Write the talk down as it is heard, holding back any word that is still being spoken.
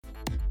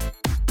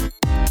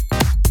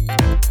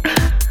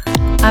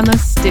I'm a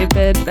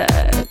stupid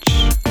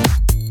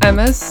bitch. I'm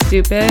a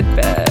stupid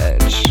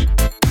bitch.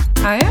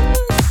 I am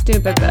a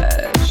stupid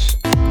bitch.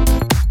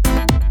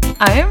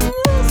 I am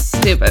a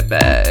stupid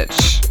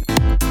bitch.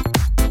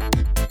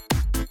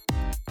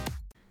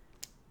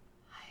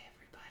 Hi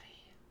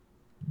everybody.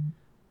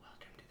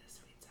 Welcome to this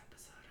week's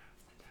episode of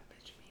the Dumb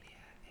Bitch Media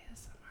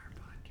ASMR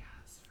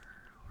podcast for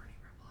horny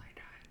reply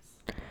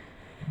guys.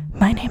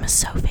 My name is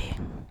Sophie.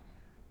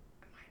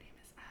 My name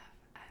is Ev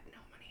at No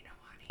Money No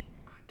Honey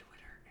on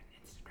Twitter and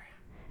Instagram.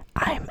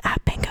 I'm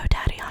at Bingo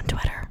Daddy on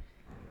Twitter.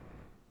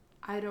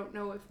 I don't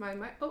know if my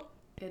mic... Oh,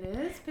 it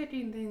is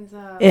picking things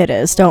up. It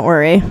is, don't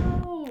worry.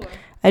 Oh.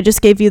 I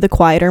just gave you the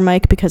quieter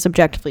mic because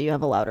objectively you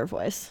have a louder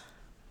voice.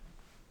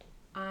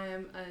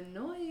 I'm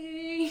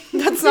annoying.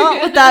 That's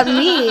not what that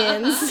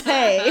means.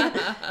 Hey.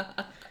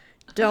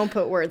 Don't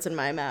put words in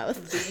my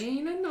mouth.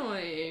 Being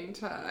annoying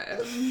time.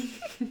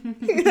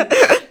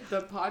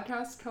 The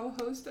podcast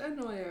co-host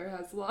annoyer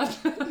has lost.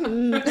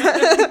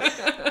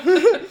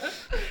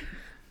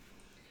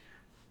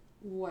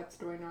 What's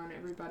going on,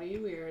 everybody?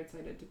 We are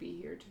excited to be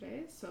here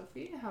today.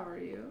 Sophie, how are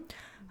you?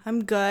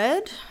 I'm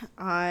good.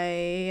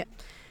 I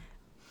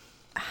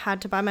had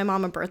to buy my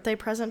mom a birthday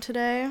present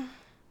today.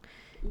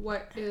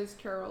 What is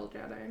Carol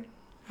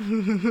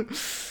getting?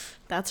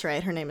 That's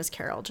right. Her name is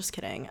Carol. Just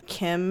kidding.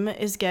 Kim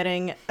is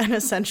getting an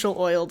essential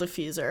oil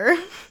diffuser.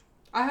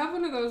 I have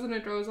one of those and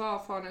it goes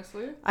off,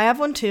 honestly. I have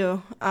one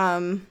too.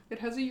 It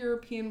has a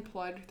European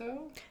plug,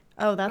 though.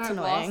 Oh, that's and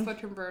annoying. I lost the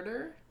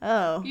converter.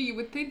 Oh. Yeah, you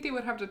would think they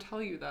would have to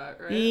tell you that,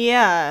 right?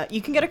 Yeah. You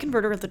can get a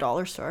converter at the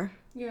dollar store.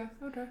 Yeah,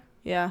 okay.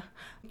 Yeah.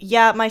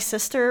 Yeah, my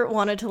sister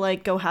wanted to,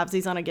 like, go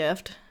halvesies on a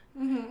gift.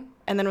 Mm-hmm.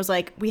 And then was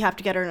like, we have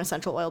to get her an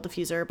essential oil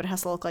diffuser, but it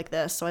has to look like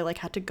this. So I, like,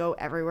 had to go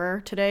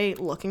everywhere today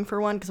looking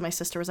for one because my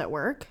sister was at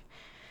work.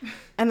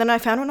 And then I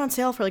found one on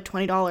sale for, like,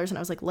 $20, and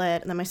I was, like,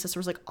 lit. And then my sister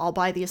was like, I'll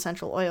buy the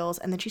essential oils.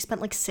 And then she spent,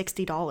 like,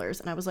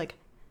 $60. And I was like...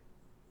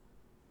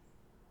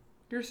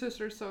 Your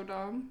sister's so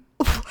dumb.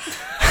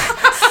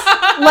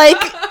 Like,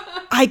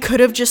 I could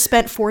have just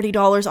spent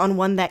 $40 on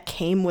one that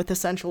came with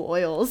essential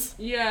oils.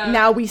 Yeah.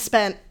 Now we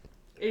spent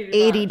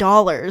 $80.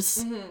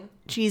 Mm-hmm.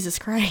 Jesus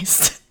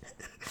Christ.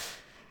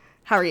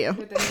 How are you?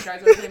 Good thing you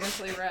guys are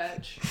famously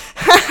rich.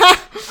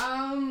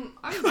 I'm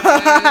good.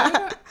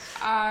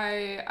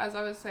 As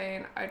I was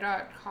saying, I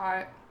got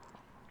caught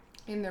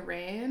in the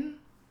rain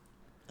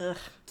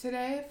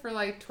today for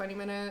like 20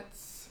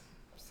 minutes.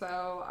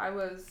 So I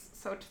was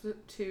soaked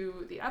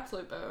to the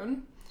absolute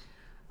bone.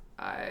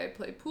 I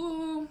played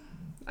pool.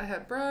 I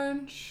had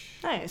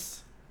brunch.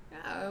 Nice.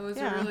 Yeah, it was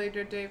a really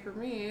good day for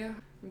me.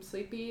 I'm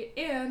sleepy,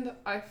 and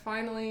I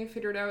finally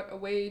figured out a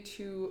way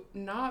to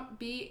not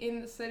be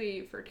in the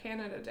city for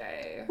Canada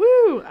Day.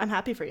 Woo! I'm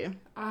happy for you.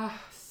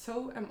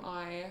 So am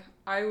I.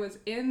 I was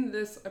in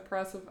this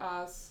oppressive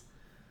ass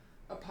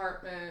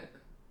apartment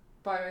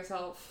by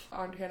myself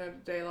on Canada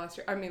Day last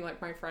year. I mean,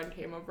 like, my friend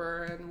came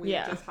over and we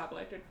just had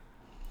like a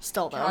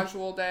Still though.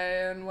 casual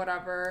day and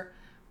whatever.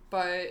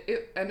 But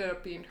it ended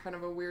up being kind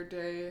of a weird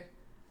day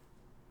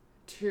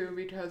too,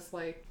 because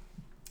like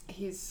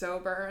he's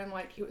sober and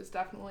like he was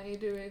definitely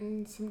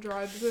doing some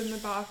drugs in the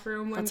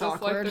bathroom when That's just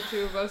awkward. like the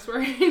two of us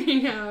were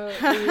hanging out.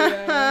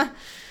 Yeah.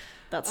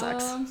 That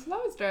sucks. So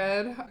that was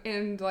good.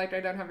 And like I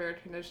don't have air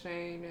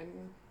conditioning,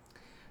 and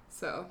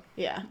so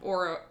Yeah.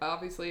 or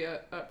obviously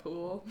a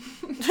pool.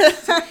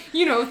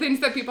 You know,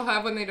 things that people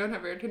have when they don't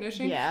have air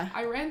conditioning. Yeah.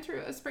 I ran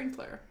through a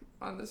sprinkler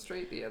on the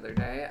street the other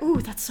day.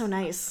 Ooh, that's so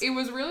nice. It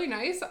was really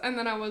nice, and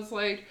then I was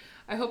like,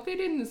 I hope they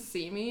didn't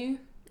see me.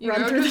 Run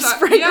know, through the 'cause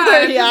sprinkler,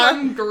 yeah.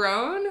 I'm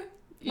grown.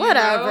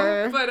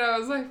 Whatever. Know? But I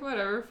was like,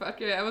 whatever,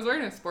 fuck it. I was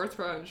wearing a sports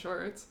bra and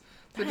shorts.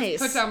 So Nice.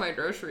 just put down my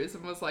groceries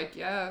and was like,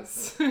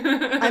 yes.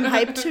 I'm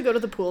hyped to go to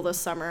the pool this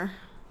summer.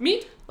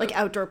 Me? Like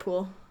outdoor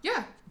pool.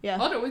 Yeah. Yeah.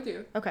 I'll go with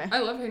you. Okay. I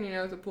love hanging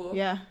out at the pool.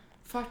 Yeah.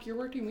 Fuck, you're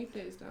working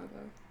weekdays now,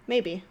 though.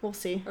 Maybe. We'll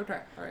see. Okay,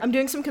 alright. I'm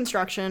doing some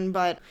construction,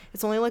 but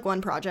it's only like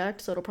one project,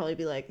 so it'll probably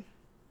be like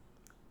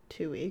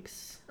 2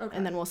 weeks. Okay.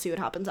 And then we'll see what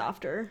happens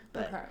after.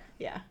 But Okay.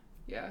 yeah.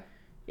 Yeah.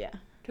 Yeah.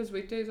 Because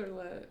weekdays are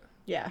lit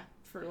Yeah.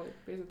 for, like,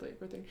 basically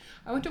everything.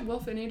 I went to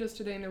Wolf and Ada's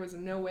today and there was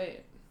no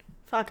wait.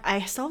 Fuck,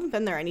 I still haven't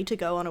been there. I need to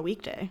go on a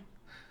weekday.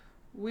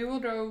 We will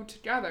go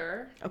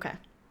together Okay.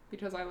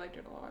 because I liked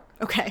it a lot.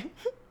 Okay.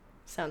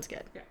 Sounds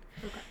good. Yeah.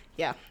 Okay.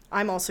 Yeah.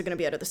 I'm also going to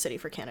be out of the city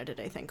for Canada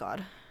Day, thank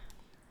God.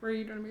 Where are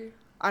you going to be?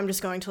 I'm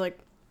just going to like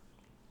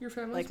Your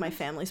family? my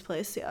family's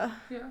place, yeah.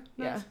 Yeah. Nice.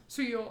 Yeah.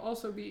 So you'll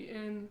also be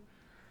in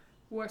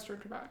Western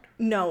Quebec?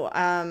 No,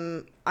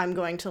 I'm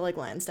going to like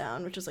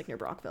Lansdowne, which is like near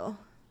Brockville.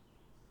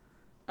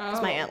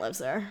 Because my aunt lives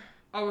there.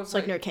 I was It's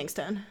like near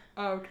Kingston.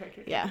 Oh, okay.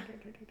 Yeah.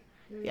 Okay.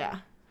 Yeah.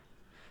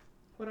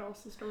 What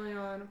else is going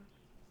on?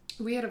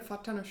 We had a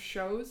fuck ton of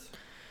shows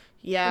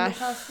Yeah. in the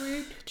past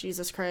week.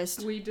 Jesus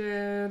Christ. We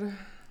did...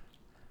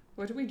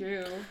 What did we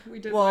do? We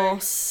did Well,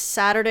 like...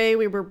 Saturday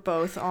we were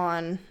both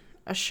on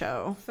a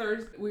show.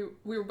 Thursday.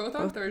 We were both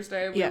on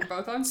Thursday. We Yeah. were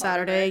both on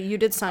Saturday. You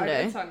did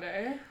Sunday. I did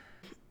Sunday.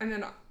 And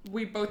then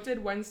we both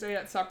did Wednesday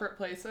at separate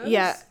places.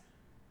 Yeah.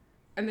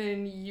 And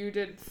then you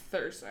did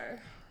Thursday.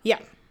 Yeah.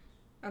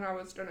 And I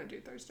was gonna do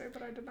Thursday,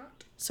 but I did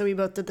not. So we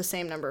both did the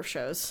same number of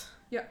shows.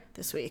 Yeah.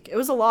 This week. It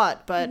was a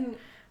lot, but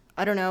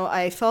I don't know.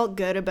 I felt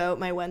good about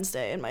my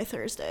Wednesday and my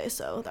Thursday,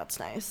 so that's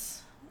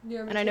nice.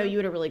 Yeah. And I know you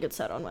had a really good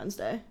set on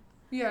Wednesday.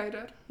 Yeah, I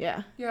did.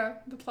 Yeah. Yeah,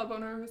 the club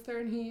owner was there,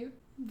 and he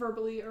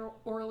verbally or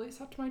orally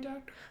sucked my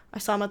dick. I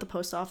saw him at the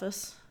post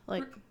office,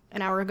 like,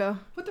 an hour ago.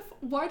 What the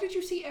why did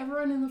you see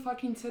everyone in the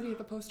fucking city at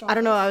the post office? I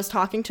don't know. I was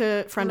talking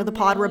to friend of the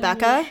pod,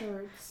 Rebecca.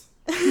 Shirts.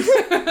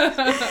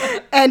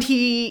 And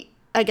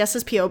I guess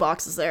his P.O.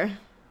 box is there.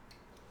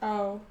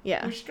 Oh.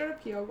 Yeah. We should get a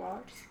P.O.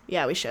 box.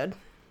 Yeah, we should.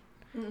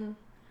 Mm-mm.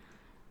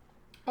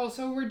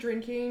 Also, we're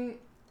drinking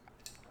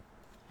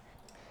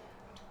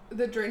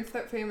the drink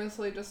that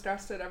famously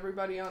disgusted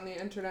everybody on the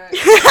internet.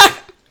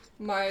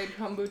 My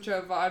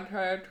kombucha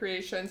vodka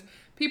creations.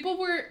 People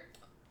were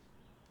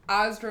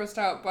as grossed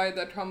out by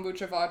the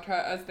kombucha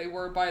vodka as they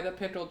were by the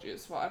pickle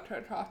juice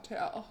vodka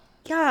cocktail.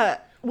 Yeah,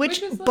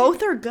 which is, like,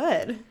 both are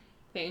good.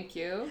 Thank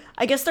you.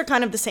 I guess they're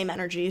kind of the same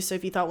energy, so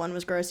if you thought one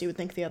was gross, you would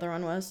think the other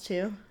one was,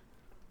 too.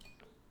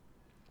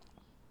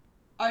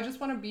 I just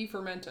want to be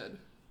fermented.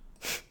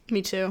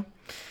 Me too.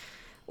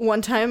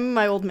 One time,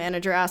 my old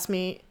manager asked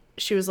me,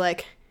 she was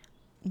like,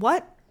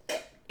 what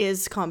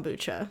is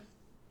kombucha?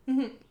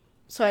 Mm-hmm.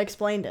 So I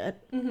explained it.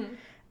 Mm-hmm.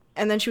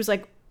 And then she was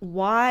like,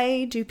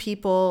 why do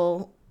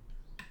people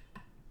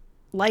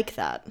like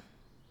that?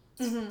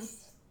 Mm-hmm.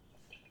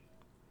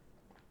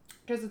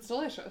 Because it's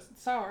delicious.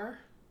 It's sour.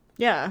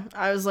 Yeah.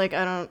 I was like,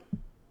 I don't...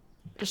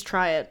 Just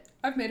try it.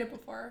 I've made it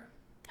before.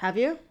 Have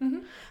you?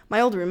 Mm-hmm.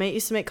 My old roommate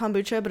used to make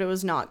kombucha, but it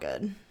was not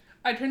good.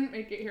 I couldn't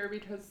make it here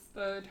because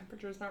the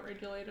temperature's not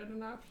regulated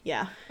enough.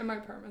 Yeah. And my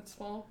apartment's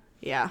small.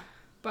 Yeah.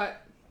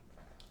 But,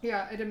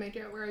 yeah, I did make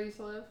it where I used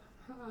to live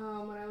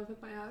when I lived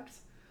with my ex.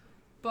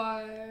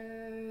 But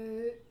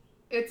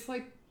it's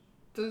like,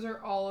 those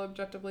are all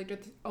objectively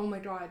good. Oh my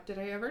god, did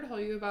I ever tell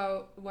you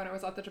about when I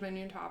was at the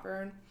Dominion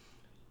Tavern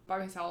by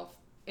myself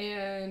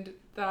and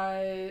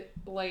that,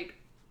 like,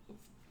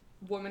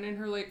 woman in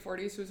her late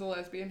 40s who's a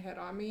lesbian hit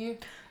on me?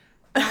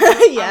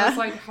 Yeah. I was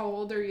like, how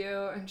old are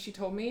you? And she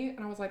told me, and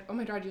I was like, oh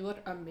my god, you look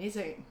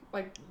amazing.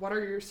 Like, what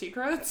are your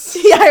secrets?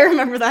 Yeah, I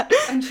remember that.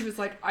 And she was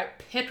like, I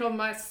pickle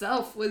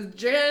myself with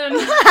gin.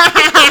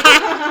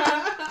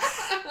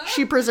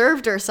 She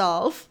preserved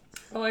herself.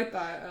 I like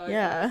that. I like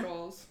Yeah.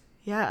 goals.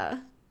 Yeah.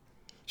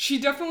 She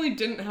definitely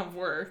didn't have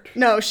work.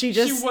 No, she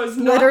just was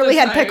not literally the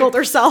had type. pickled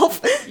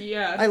herself.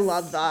 Yes. I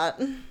love that.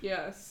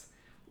 Yes.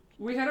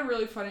 We had a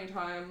really funny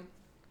time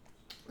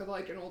with,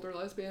 like, an older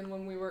lesbian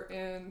when we were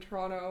in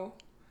Toronto.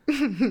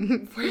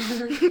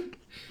 Where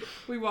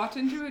we walked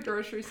into a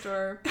grocery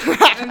store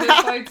and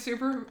this, like,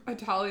 super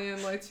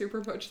Italian, like, super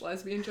butch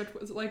lesbian chick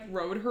was, like,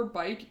 rode her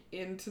bike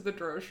into the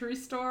grocery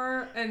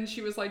store and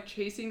she was, like,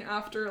 chasing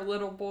after a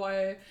little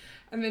boy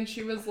and then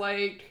she was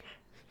like,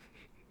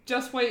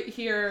 just wait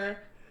here,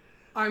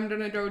 I'm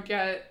gonna go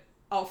get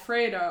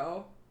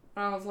Alfredo.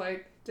 And I was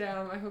like,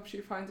 damn, I hope she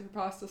finds her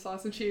pasta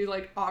sauce. And she,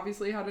 like,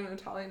 obviously had an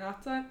Italian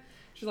accent.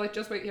 She's like,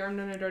 just wait here, I'm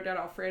gonna go get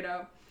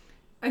Alfredo.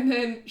 And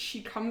then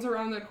she comes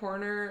around the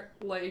corner,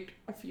 like,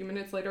 a few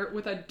minutes later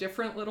with a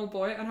different little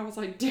boy. And I was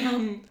like,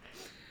 damn.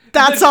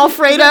 That's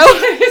Alfredo?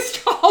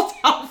 It's called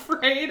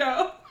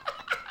Alfredo.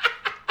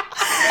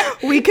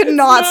 We could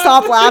not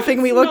stop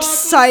laughing. We looked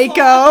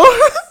psycho.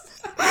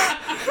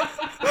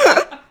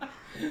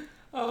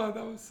 Oh,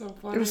 that was so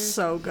funny. It was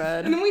so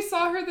good. And then we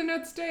saw her the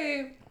next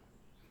day.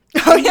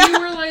 Oh, And yeah. you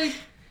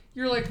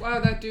were like,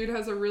 wow, that dude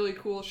has a really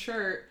cool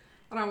shirt.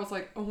 And I was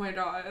like, oh my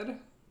god,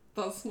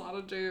 that's not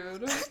a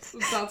dude.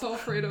 That's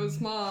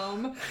Alfredo's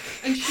mom.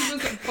 And she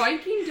was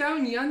biking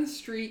down Yonge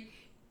Street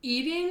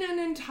eating an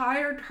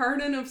entire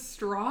carton of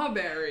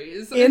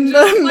strawberries. In and the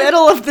just, like,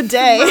 middle of the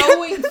day.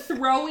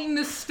 throwing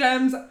the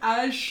stems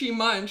as she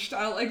munched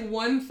at like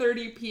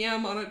 1:30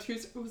 p.m. on a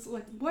Tuesday. It was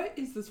like, what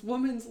is this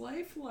woman's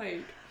life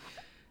like?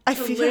 I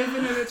To feel live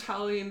in an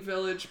Italian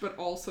village, but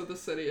also the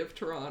city of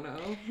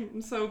Toronto.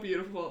 So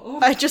beautiful.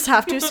 I just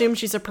have to assume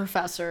she's a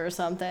professor or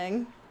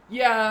something.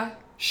 Yeah.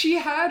 She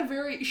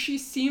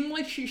seemed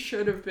like she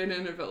should have been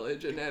in a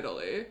village in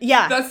Italy.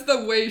 Yeah. That's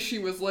the way she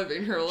was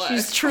living her life.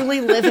 She's truly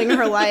living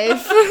her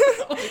life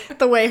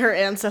the way her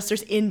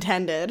ancestors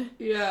intended.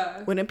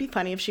 Yeah. Wouldn't it be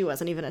funny if she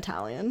wasn't even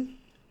Italian?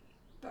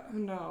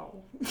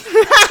 No.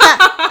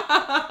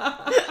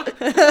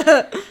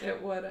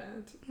 It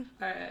wouldn't.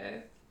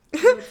 Alright.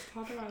 Let's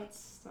talk about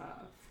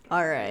stuff.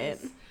 All right.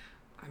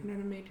 I'm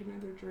gonna make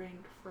another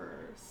drink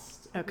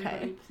first. Okay.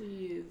 Everybody,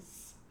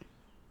 please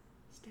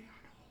stay on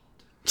hold.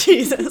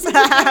 Jesus.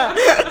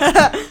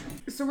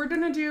 So we're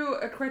gonna do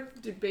a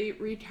quick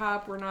debate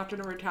recap. We're not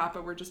gonna recap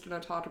it. We're just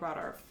gonna talk about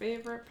our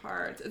favorite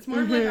parts. It's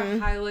more of like a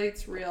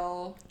highlights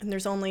reel. And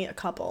there's only a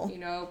couple. You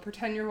know,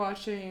 pretend you're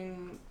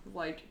watching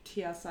like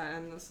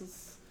TSN. This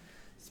is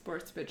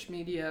Sports Bitch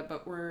Media,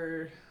 but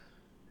we're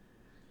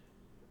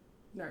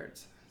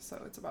nerds. So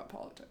it's about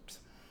politics.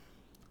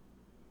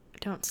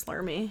 Don't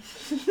slur me.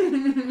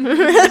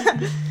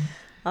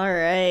 All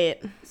right.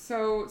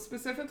 So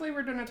specifically,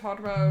 we're going to talk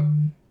about,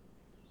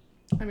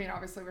 I mean,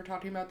 obviously we're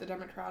talking about the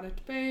Democratic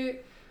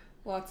debate.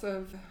 Lots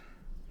of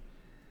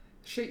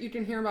shit you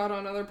can hear about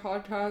on other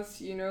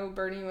podcasts. You know,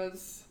 Bernie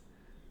was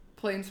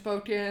plain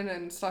spoken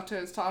and stuck to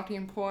his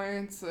talking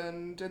points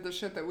and did the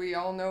shit that we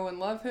all know and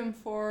love him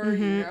for,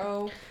 you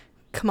know.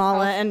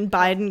 Kamala and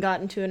Biden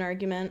got into an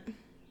argument.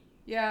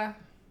 Yeah.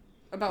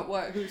 About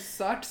what? Who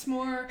sucks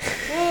more?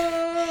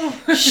 Whoa!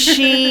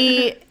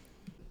 She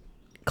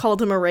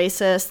called him a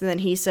racist, and then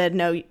he said,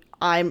 no,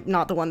 I'm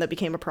not the one that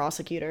became a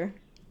prosecutor.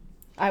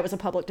 I was a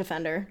public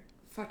defender.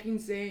 Fucking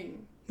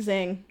zing.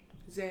 Zing.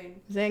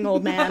 Zing. Zing,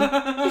 old man.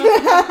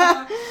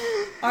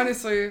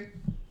 Honestly.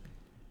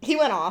 He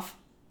went off.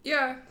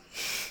 Yeah.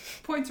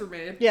 Points were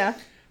made. Yeah.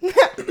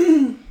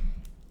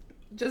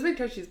 Just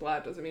because she's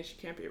black doesn't mean she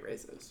can't be a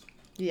racist.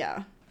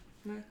 Yeah.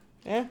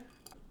 Yeah.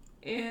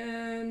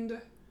 And,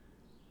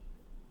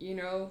 you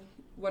know,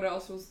 what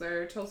else was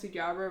there? Tulsi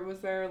Gabbard was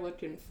there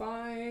looking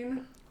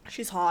fine.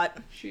 She's hot.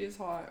 She is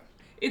hot.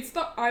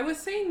 I was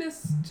saying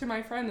this to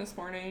my friend this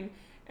morning,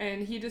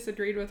 and he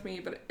disagreed with me,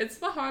 but it's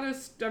the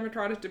hottest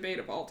Democratic debate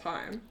of all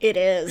time. It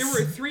is. There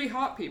were 3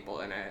 hot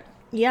people in it.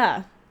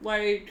 Yeah.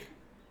 Like,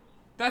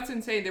 that's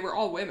insane. They were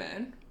all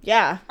women.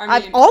 Yeah. I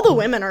mean, all the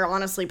women are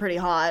honestly pretty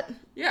hot.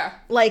 Yeah.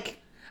 Like,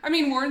 I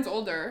mean, Warren's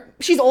older.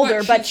 She's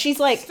older, but she's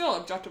like... still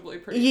objectively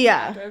pretty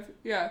attractive.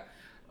 Yeah.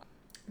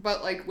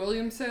 But, like,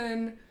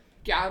 Williamson,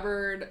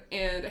 Gabbard,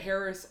 and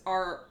Harris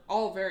are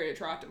all very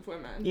attractive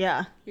women.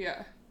 Yeah.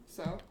 Yeah.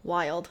 So.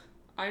 Wild.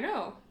 I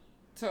know.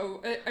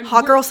 So. I mean,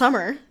 hot girl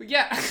summer.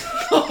 Yeah.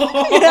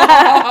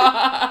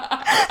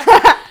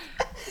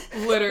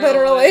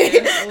 Literally.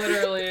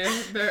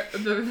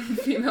 The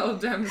female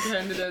Dem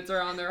candidates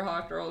are on their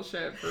hot girl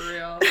shit for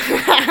real.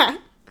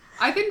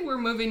 I think we're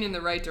moving in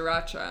the right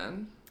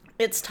direction.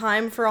 It's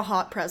time for a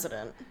hot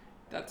president.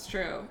 That's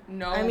true.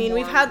 No, I mean,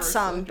 we've had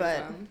some,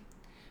 but...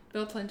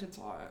 Bill Clinton's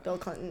hot. Bill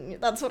Clinton.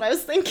 That's what I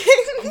was thinking.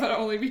 But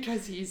only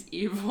because he's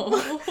evil.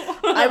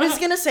 I was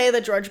gonna say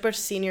that George Bush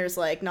Sr. is,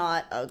 like,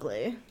 not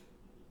ugly.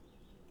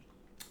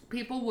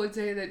 People would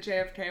say that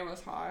JFK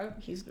was hot.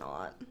 He's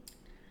not.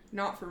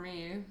 Not for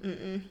me.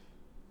 Mm-mm.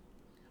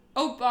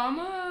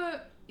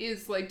 Obama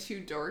is, like,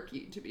 too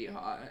dorky to be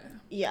hot.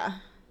 Yeah.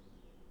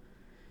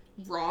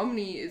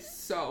 Romney is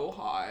so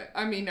hot.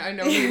 I mean, I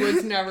know he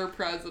was never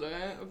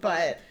president,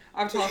 but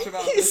I've talked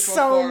about this before.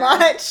 So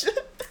much.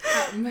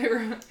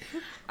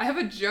 I have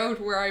a joke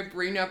where I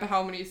bring up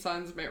how many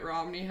sons Mitt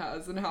Romney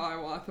has and how I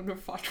want them to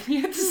fuck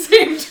me at the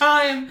same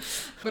time,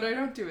 but I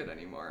don't do it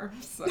anymore.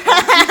 So.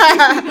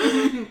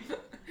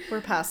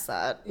 We're past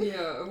that.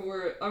 Yeah,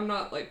 I'm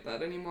not like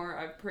that anymore.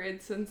 I've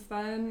prayed since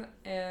then,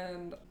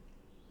 and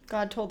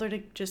God told her to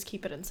just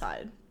keep it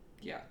inside.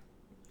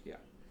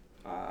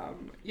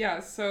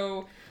 Yeah.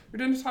 So we're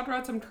going to talk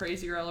about some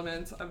crazier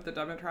elements of the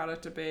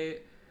Democratic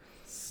debate,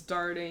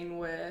 starting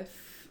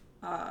with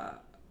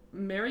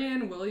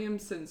Marianne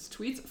Williamson's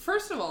tweets.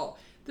 First of all,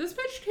 this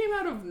bitch came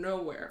out of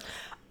nowhere.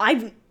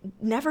 I've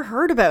never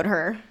heard about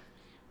her.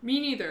 Me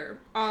neither.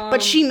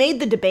 But she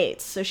made the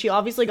debates, so she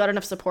obviously got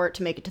enough support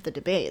to make it to the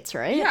debates,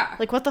 right? Yeah.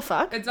 Like, what the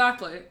fuck?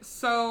 Exactly.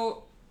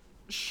 So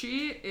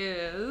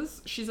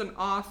she's an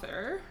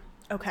author.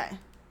 Okay.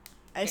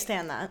 I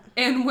stand that.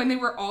 And when they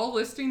were all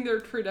listing their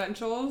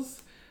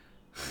credentials,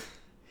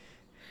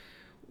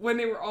 like,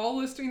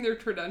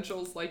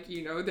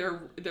 you know,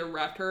 their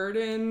record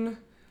in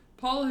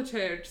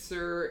politics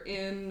or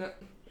in,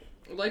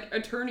 like,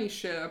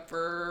 attorneyship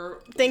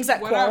or things that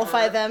whatever.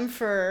 qualify them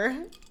for...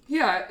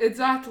 Yeah,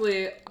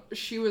 exactly.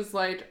 She was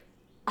like,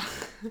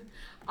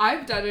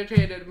 I've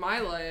dedicated my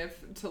life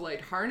to,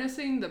 like,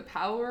 harnessing the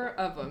power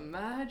of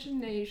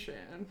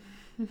imagination.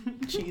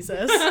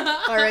 Jesus.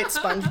 All right,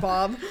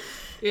 SpongeBob.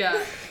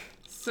 Yeah.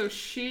 So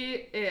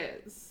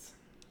she's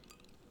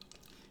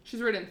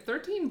written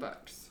 13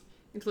 books,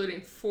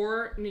 including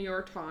 4 New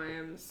York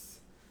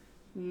Times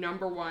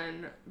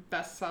 #1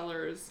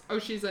 bestsellers. Oh,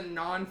 she's a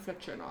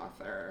nonfiction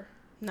author.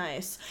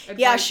 Nice.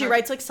 Yeah, she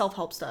writes, like,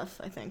 self-help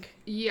stuff, I think.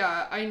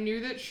 Yeah, I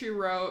knew that she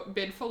wrote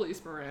Bid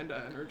Felice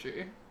Miranda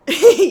Energy.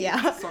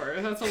 Yeah. Sorry,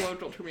 that's a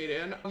local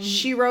comedian.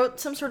 She wrote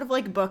some sort of,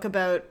 like, book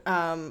about,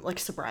 like,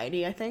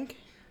 sobriety, I think.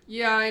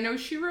 Yeah, I know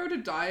she wrote a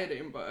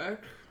dieting book.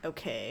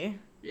 Okay.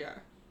 Yeah.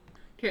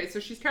 Okay, so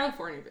she's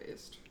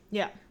California-based.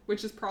 Yeah.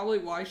 Which is probably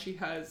why she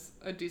has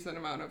a decent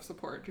amount of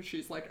support, because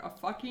she's, like, a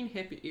fucking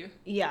hippie.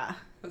 Yeah.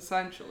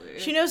 Essentially.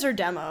 She knows her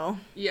demo.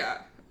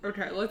 Yeah.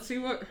 Okay, let's see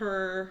what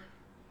her...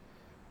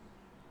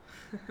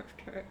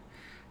 Okay.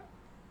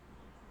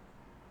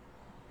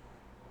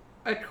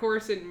 A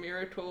Course in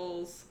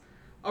Miracles,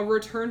 A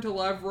Return to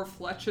Love,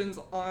 Reflections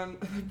on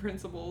the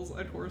Principles,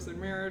 A Course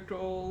in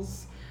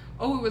Miracles.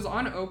 Oh, it was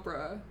on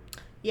Oprah.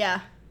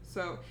 Yeah.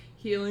 So,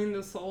 Healing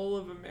the Soul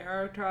of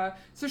America.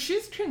 So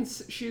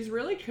she's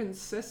really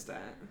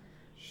consistent.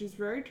 She's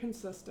very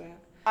consistent.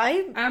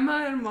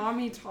 Emma and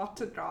Mommy Talk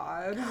to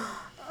God.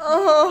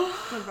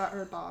 Oh. About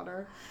her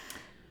daughter.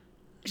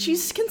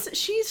 She's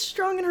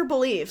strong in her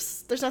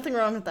beliefs. There's nothing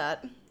wrong with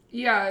that.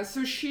 Yeah,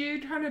 so she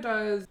kind of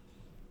does,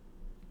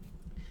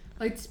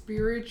 like,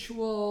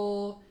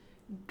 spiritual,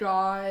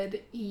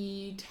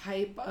 God-y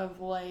type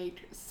of,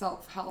 like,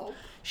 self-help.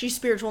 She's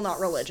spiritual,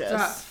 not religious.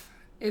 Stuff.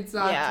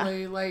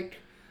 Exactly. Like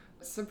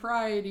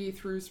sobriety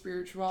through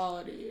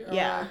spirituality.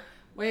 Or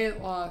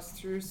weight loss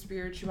through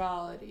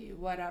spirituality.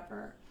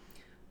 Whatever.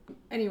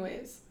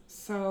 Anyways,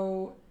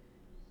 so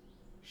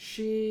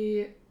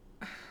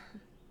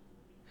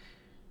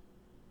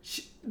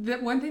the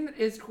one thing that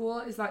is cool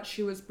is that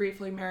she was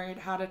briefly married,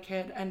 had a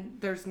kid, and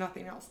there's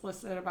nothing else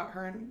listed about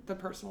her in the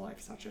personal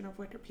life section of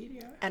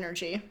Wikipedia.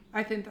 Energy.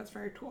 I think that's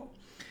very cool.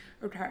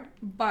 Okay,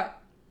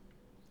 but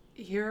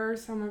here are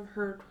some of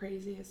her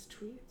craziest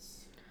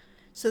tweets.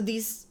 So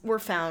these were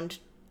found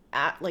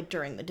at, like,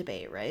 during the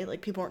debate, right?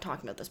 Like, people weren't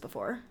talking about this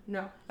before?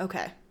 No.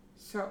 Okay.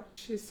 So,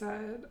 she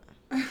said...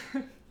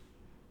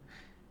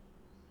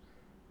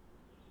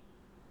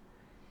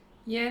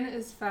 Yin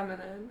is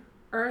feminine.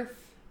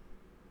 Earth.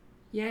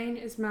 Yang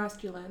is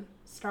masculine.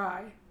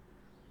 Sky.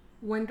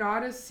 When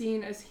God is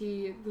seen as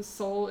he, the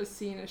soul is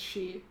seen as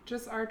she.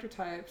 Just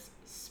archetypes.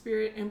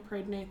 Spirit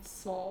impregnates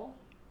soul.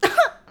 Yeah.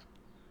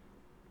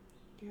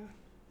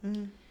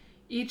 Mm.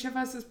 Each of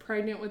us is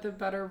pregnant with a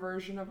better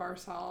version of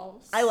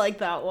ourselves. I like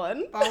that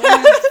one. That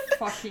one is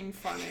fucking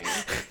funny.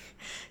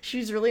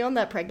 She's really on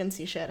that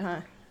pregnancy shit,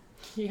 huh?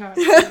 Yeah,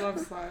 she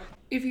loves that.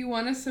 If you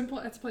want a simple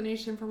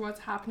explanation for what's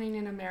happening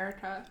in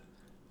America,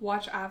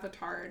 watch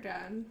Avatar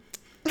again.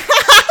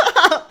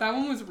 That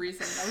one was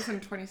recent. That was in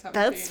 2017.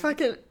 That's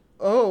fucking...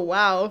 Oh,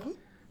 wow.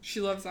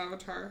 She loves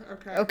Avatar.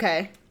 Okay.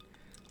 Okay.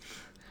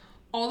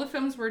 All the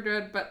films were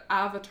good, but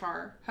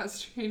Avatar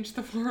has changed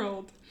the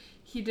world.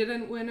 He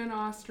didn't win an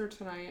Oscar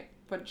tonight,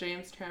 but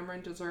James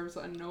Cameron deserves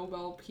a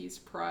Nobel Peace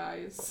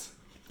Prize.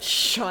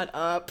 Shut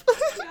up.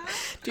 Yeah.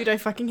 Dude, I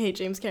fucking hate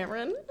James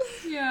Cameron.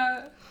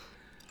 Yeah.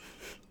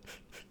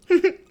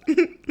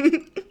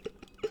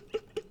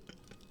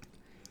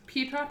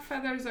 Peacock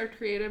feathers are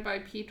created by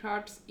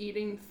peacocks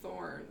eating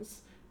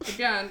thorns.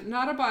 Again,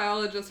 not a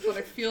biologist, but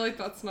I feel like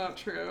that's not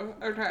true.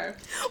 Okay.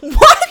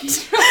 What?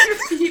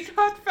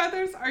 Peacock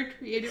feathers are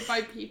created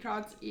by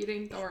peacocks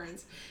eating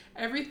thorns.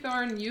 Every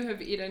thorn you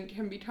have eaten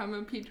can become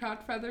a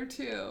peacock feather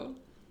too.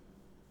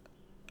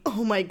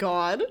 Oh my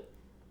god.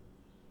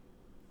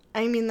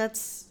 I mean,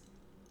 that's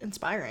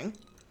inspiring.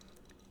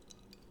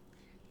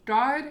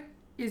 God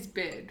is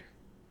big.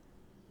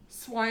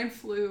 Swine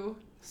flu,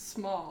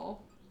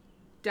 small.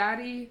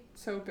 Daddy,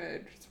 so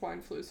big.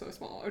 Swine flu, so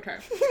small. Okay.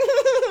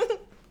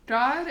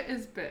 God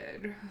is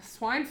big.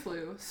 Swine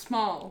flu,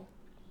 small.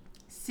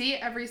 See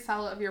every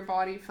cell of your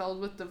body filled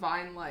with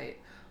divine light.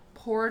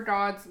 Pour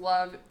God's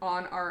love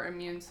on our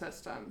immune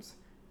systems.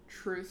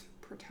 Truth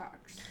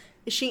protects.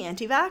 Is she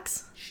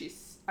anti-vax?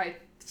 I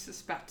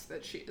suspect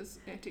that she is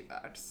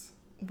anti-vax.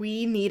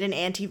 We need an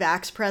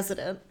anti-vax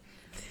president.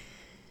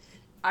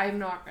 I'm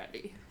not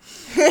ready.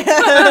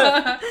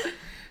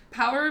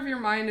 Power of your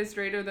mind is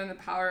greater than the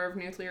power of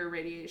nuclear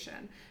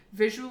radiation.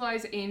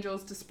 Visualize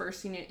angels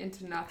dispersing it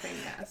into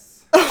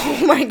nothingness.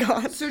 Oh my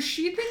god. So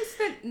she thinks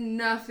that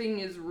nothing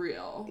is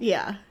real.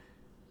 Yeah.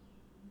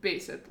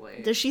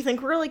 Basically. Does she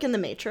think we're, like, in the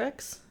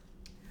Matrix?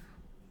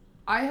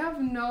 I have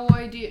no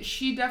idea.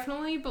 She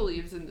definitely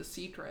believes in The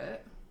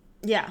Secret.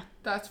 Yeah.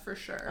 That's for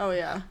sure. Oh,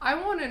 yeah.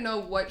 I want to know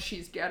what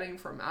she's getting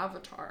from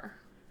Avatar.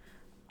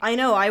 I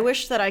know. I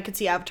wish that I could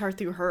see Avatar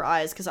through her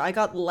eyes, because I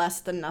got less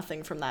than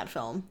nothing from that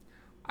film.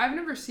 I've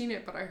never seen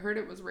it, but I heard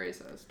it was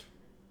racist.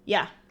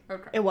 Yeah.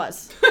 Okay. It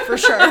was. For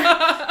sure.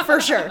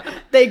 For sure.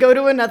 They go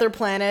to another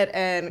planet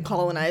and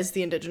colonize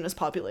the indigenous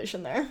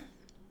population there.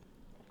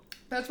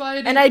 That's why I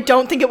didn't... And I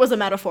don't think it was a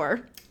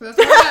metaphor. That's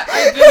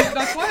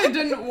why I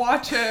didn't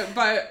watch it,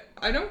 but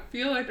I don't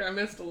feel like I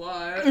missed a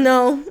lot.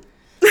 No.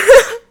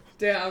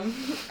 Damn.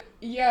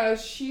 Yeah,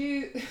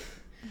 she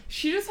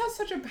just has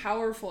such a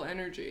powerful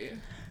energy.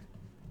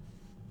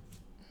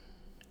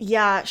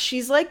 Yeah,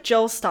 she's like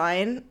Jill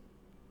Stein,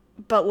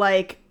 but,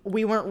 like,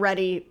 we weren't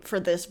ready for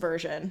this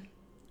version.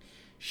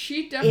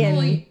 She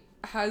definitely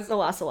has the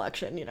last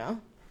election, you know?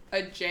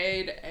 A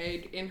jade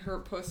egg in her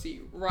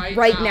pussy right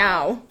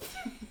now.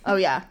 Oh,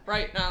 yeah.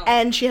 Right now.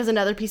 And she has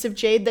another piece of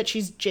jade that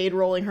she's jade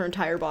rolling her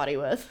entire body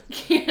with.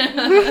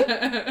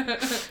 Yeah.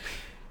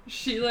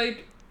 She,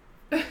 like...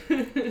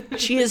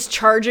 She is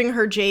charging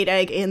her jade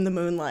egg in the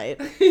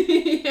moonlight.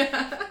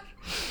 Yeah.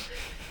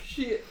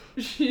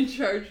 She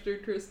charged her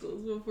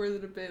crystals before the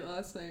debate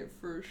last night,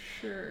 for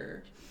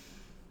sure.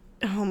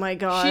 Oh my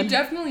god. She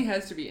definitely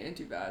has to be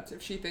anti-vax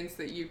if she thinks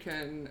that you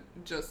can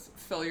just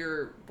fill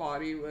your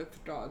body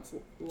with God's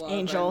love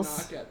angels and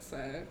not get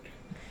sick.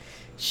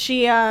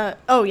 She,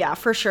 oh yeah,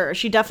 for sure.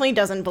 She definitely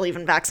doesn't believe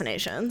in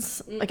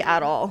vaccinations, like,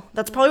 at all.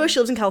 That's probably why she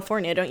lives in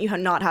California. Don't you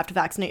not have to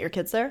vaccinate your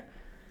kids there?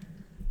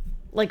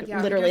 Like,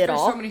 yeah, literally at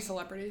all? There's so many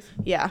celebrities.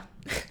 Yeah.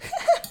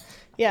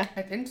 Yeah.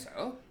 I think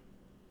so.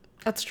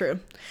 That's true.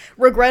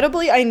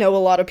 Regrettably, I know a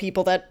lot of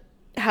people that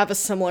have a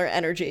similar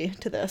energy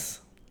to this.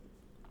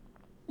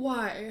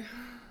 Why?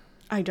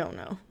 I don't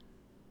know.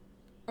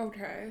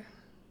 Okay.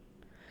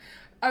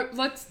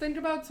 Let's think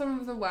about some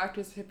of the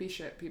wackest hippie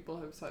shit people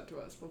have said to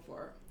us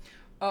before.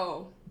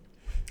 Oh.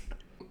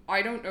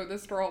 I don't know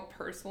this girl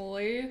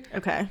personally.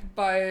 Okay.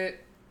 But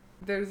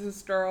there's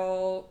this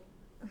girl...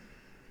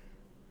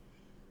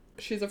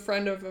 She's a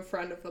friend of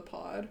the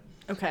pod.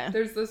 Okay.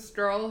 There's this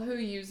girl who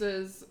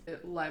uses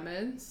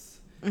lemons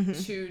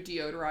to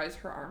deodorize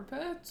her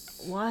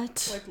armpits.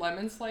 What? Like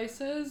lemon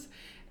slices.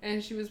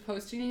 And she was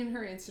posting in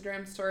her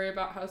Instagram story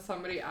about how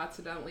somebody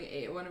accidentally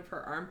ate one of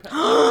her armpits.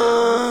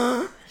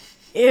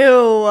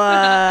 Ew.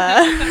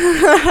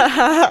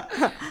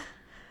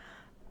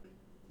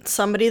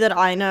 Somebody that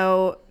I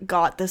know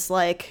got this,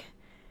 like,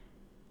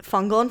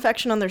 fungal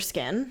infection on their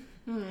skin.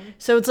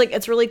 So it's, like,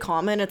 it's really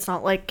common. It's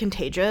not, like,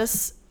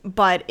 contagious,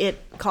 but it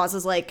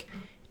causes, like,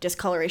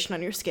 discoloration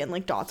on your skin,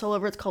 like dots all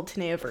over. It's called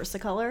tinea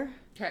versicolor.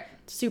 Okay.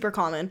 Super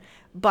common.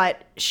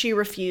 But she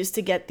refused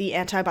to get the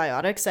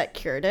antibiotics that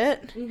cured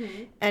it.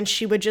 And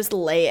she would just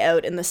lay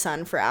out in the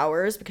sun for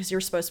hours because you're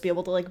supposed to be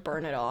able to, like,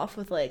 burn it off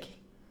with, like,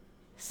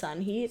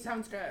 sun heat.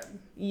 Sounds good.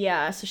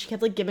 Yeah, so she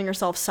kept, like, giving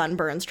herself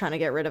sunburns trying to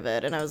get rid of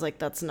it. And I was like,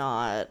 that's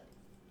not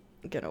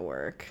gonna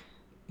work.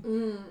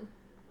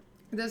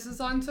 This is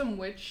on some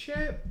witch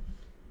shit,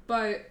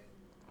 but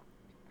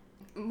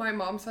my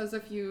mom says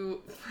if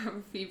you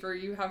have fever,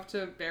 you have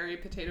to bury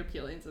potato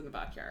peelings in the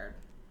backyard.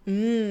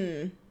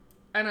 And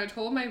I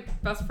told my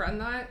best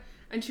friend that,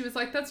 and she was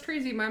like, that's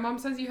crazy. My mom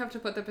says you have to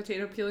put the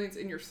potato peelings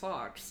in your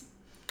socks.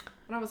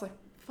 And I was like,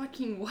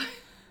 fucking what?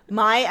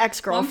 My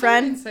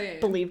ex-girlfriend insane.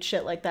 believed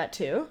shit like that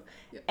too.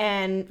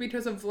 And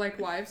Because of, like,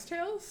 wives'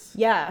 tales?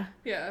 yeah,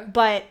 Yeah.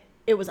 but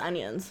it was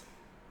onions.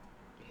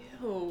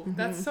 Ew,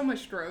 that's so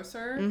much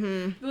grosser.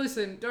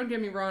 Listen, don't get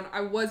me wrong.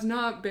 I was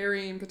not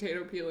burying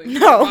potato peelings in the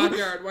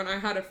backyard when I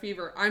had a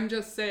fever. I'm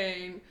just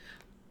saying,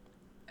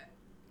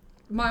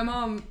 my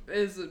mom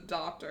is a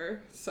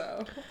doctor,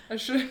 so I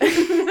should.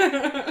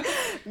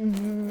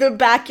 The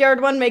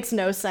backyard one makes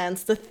no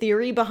sense. The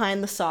theory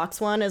behind the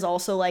socks one is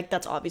also, like,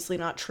 that's obviously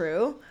not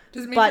true.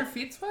 Does it make your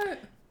feet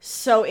sweat?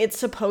 So it's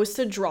supposed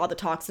to draw the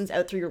toxins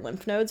out through your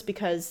lymph nodes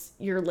because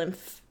your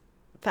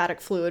lymphatic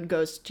fluid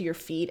goes to your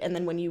feet, and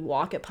then when you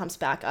walk, it pumps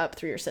back up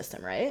through your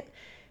system, right?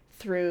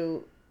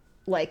 Through,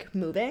 like,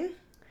 moving.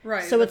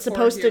 Right. So it's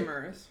supposed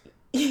to.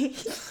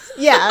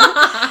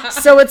 Yeah.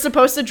 So it's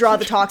supposed to draw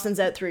the toxins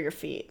out through your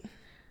feet.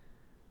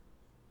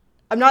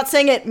 I'm not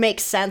saying it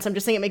makes sense. I'm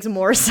just saying it makes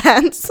more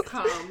sense.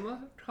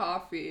 Cum,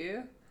 coffee,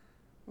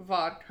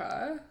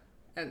 vodka,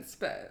 and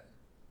spit.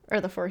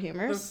 Or the four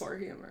humors. The four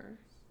humors.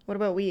 What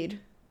about weed?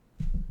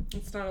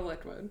 It's not a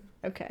liquid.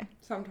 Okay.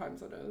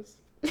 Sometimes it is.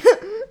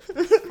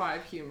 It's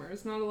 5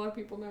 humors. Not a lot of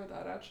people know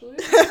that, actually.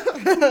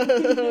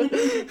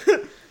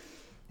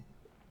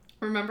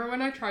 Remember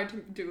when I tried to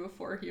do a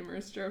 4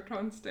 humors joke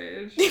on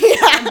stage?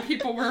 Yeah. And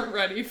people weren't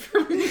ready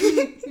for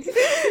me.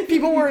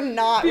 People were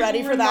not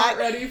ready for that. Not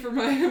ready for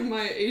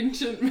my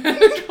ancient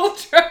medical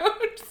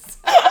jokes.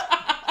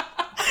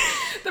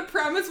 The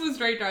premise was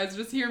great, guys.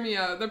 Just hear me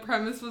out. The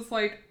premise was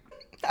like...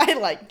 I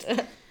liked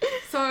it.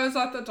 So I was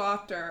at the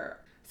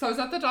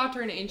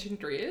doctor in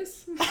ancient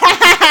Greece. Good.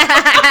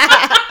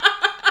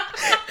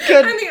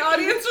 And the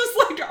audience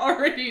was like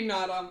already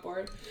not on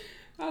board.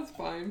 That's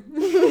fine.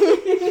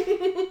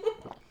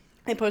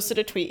 I posted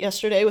a tweet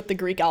yesterday with the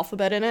Greek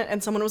alphabet in it,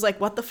 and someone was like,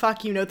 what the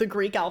fuck, you know the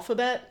Greek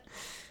alphabet?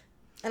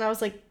 And I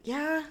was like,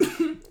 yeah. I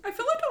feel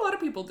like a lot of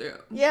people do.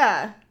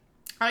 Yeah.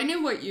 I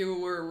knew what you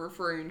were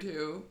referring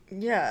to.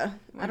 Yeah.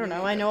 I don't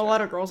know. I know a lot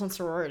of girls in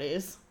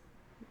sororities.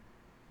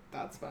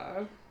 That's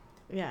bad.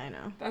 Yeah, I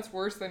know. That's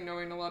worse than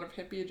knowing a lot of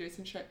hippie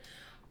adjacent shit.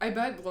 I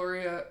bet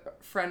Gloria,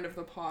 friend of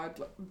the pod,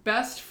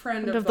 best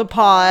friend of the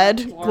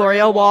pod,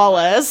 Gloria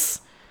Wallace,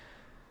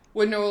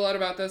 would know a lot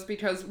about this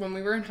because when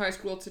we were in high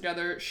school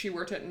together, she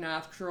worked at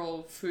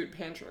Natural Food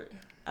Pantry.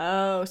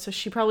 Oh, so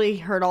she probably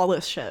heard all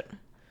this shit.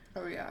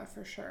 Oh yeah,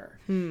 for sure.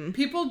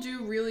 People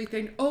do really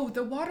think, oh,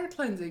 the water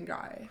cleansing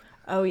guy.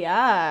 Oh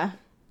yeah.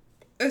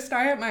 This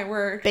guy at my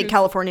work, big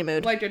California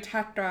mood, like a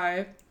tech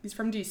guy, he's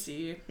from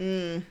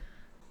DC,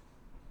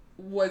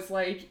 was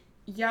like,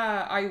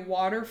 yeah, I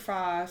water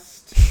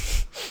fast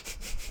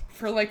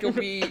for like a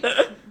week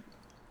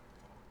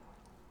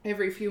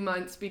every few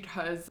months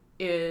because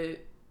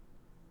it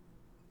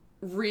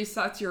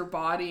resets your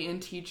body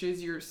and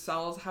teaches your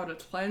cells how to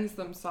cleanse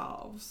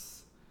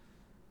themselves.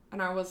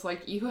 And I was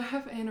like, you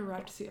have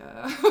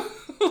anorexia.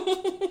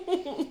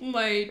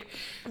 Like,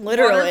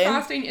 literally. Water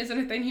fasting isn't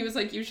a thing. He was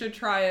like, you should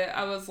try it.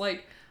 I was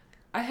like,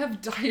 I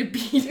have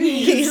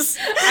diabetes.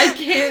 I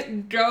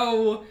can't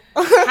go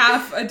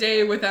half a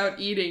day without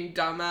eating,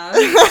 dumbass.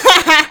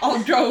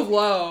 I'll go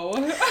low.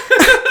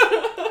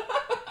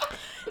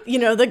 You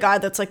know the guy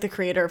that's like the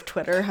creator of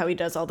Twitter, how he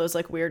does all those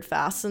like weird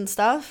fasts and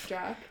stuff?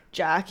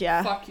 Jack,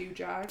 yeah. Fuck you,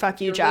 Jack.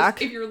 Fuck you,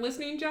 Jack. If you're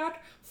listening,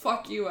 Jack,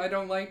 fuck you. I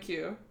don't like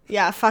you.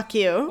 Yeah, fuck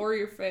you. Or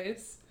your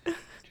face.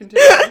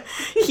 Continue.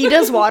 He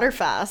does water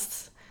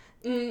fasts.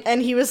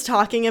 And he was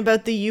talking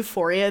about the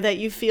euphoria that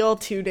you feel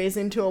 2 days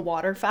into a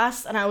water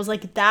fast. And I was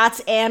like,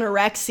 that's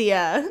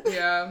anorexia.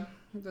 Yeah,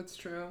 that's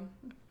true.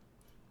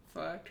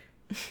 Fuck.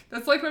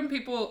 That's like when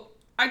people...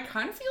 I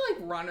kind of feel like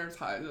runners'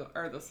 highs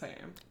are the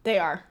same. They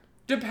are.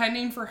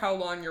 Depending for how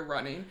long you're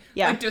running.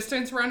 Yeah. Like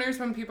distance runners,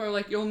 when people are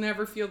like, you'll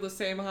never feel the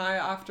same high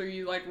after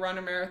you like run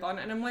a marathon.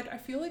 And I'm like, I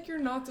feel like you're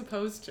not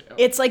supposed to.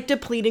 It's like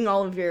depleting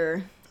all of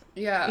your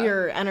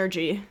your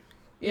energy.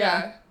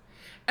 Yeah.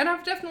 And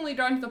I've definitely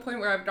gotten to the point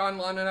where I've gone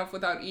long enough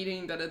without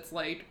eating that it's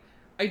like,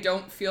 I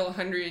don't feel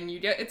hungry and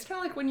it's kind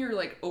of like when you're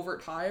like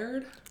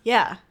overtired.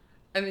 Yeah.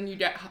 And then you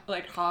get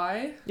like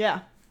high.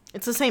 Yeah.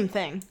 It's the same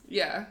thing.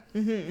 Yeah.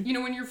 Mm-hmm. You know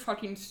when you're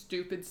fucking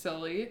stupid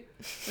silly,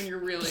 when you're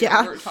really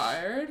yeah.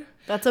 overtired.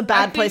 That's a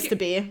bad place to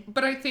be.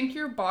 But I think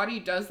your body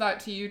does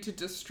that to you to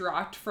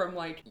distract from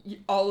like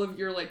all of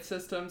your like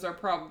systems are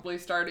probably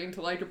starting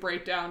to like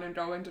break down and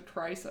go into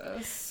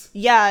crisis.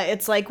 Yeah,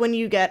 it's like when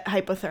you get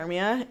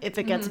hypothermia, if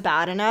it gets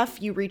bad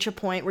enough, you reach a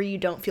point where you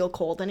don't feel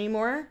cold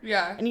anymore.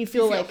 Yeah. And you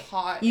feel like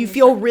hot. You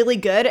feel really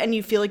good and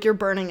you feel like you're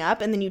burning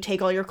up, and then you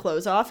take all your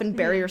clothes off and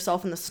bury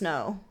yourself in the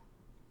snow.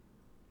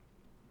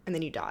 And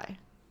then you die.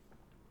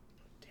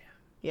 Damn.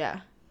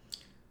 Yeah.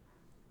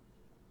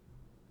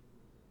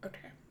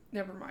 Okay.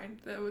 Never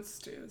mind. It was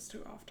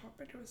too off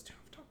topic.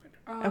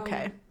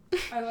 Okay.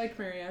 I like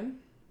Marianne.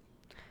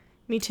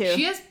 Me too.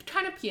 She has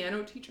kind of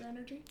piano teacher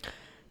energy.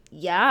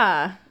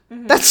 Yeah.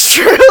 That's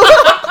true.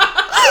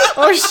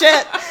 Oh,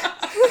 shit.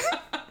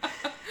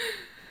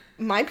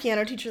 My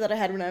piano teacher that I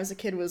had when I was a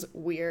kid was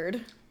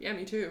weird. Yeah,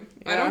 me too.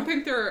 Yeah. I don't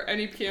think there are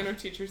any piano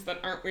teachers that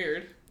aren't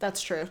weird.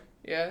 That's true.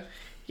 Yeah.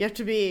 You have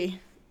to be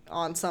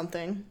on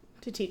something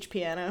to teach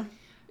piano.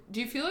 Do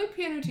you feel like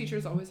piano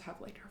teachers always have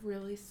like a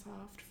really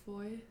soft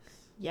voice?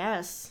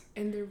 Yes.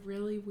 And they're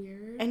really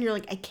weird? And you're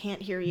like, I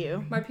can't hear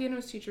you. My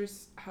piano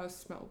teacher's house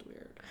smelled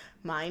weird.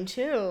 Mine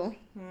too.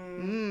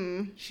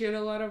 She had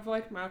a lot of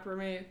like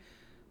macrame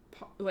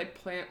like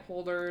plant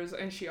holders,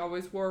 and she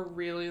always wore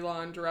really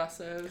long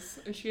dresses,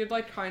 and she had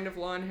like kind of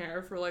long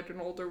hair for like an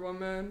older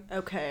woman.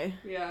 Okay.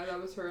 Yeah,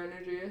 that was her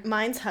energy.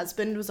 Mine's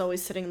husband was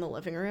always sitting in the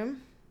living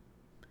room,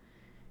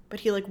 but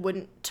he like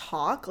wouldn't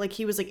talk. Like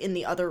he was like in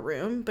the other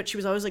room, but she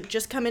was always like,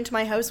 just come into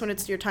my house when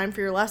it's your time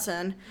for your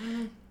lesson.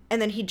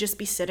 And then he'd just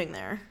be sitting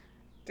there.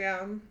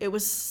 Damn. It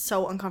was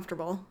so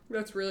uncomfortable.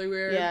 That's really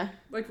weird. Yeah.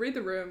 Like, read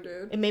the room,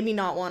 dude. It made me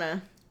not want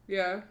to.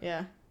 Yeah.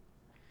 Yeah.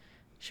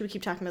 Should we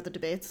keep talking about the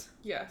debates?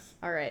 Yes.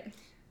 All right.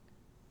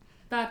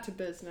 Back to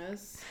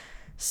business.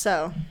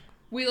 So.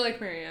 We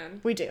like Marianne.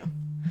 We do.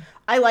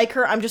 I like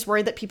her. I'm just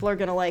worried that people are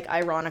going to like,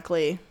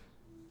 ironically,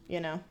 you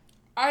know.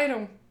 I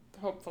don't,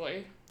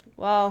 hopefully.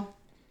 Well.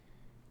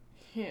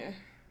 Yeah.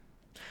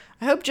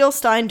 I hope Jill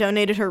Stein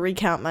donated her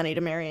recount money to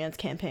Marianne's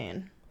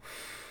campaign.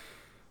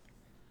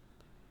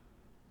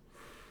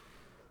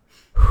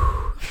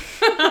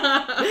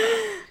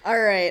 All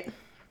right.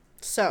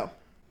 So,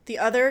 the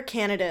other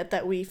candidate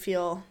that we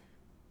feel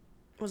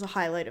was a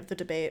highlight of the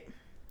debate,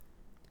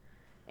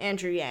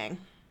 Andrew Yang.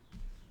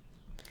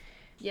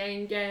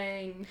 Yang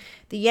Gang.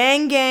 The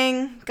Yang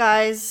Gang,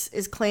 guys,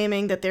 is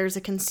claiming that there's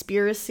a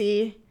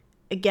conspiracy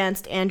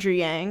against Andrew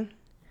Yang.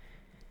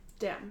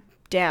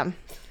 Damn.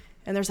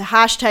 And there's a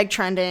hashtag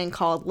trending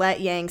called Let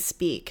Yang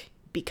Speak,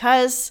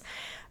 because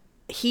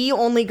he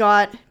only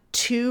got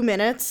 2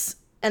 minutes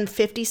and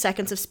 50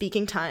 seconds of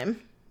speaking time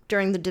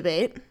during the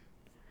debate.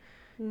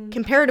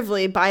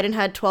 Comparatively, Biden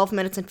had 12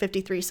 minutes and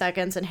 53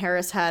 seconds, and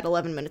Harris had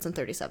 11 minutes and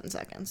 37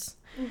 seconds.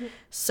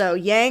 So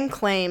Yang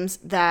claims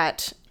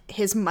that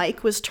his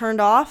mic was turned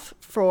off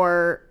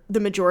for the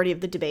majority of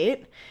the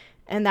debate,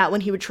 and that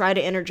when he would try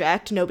to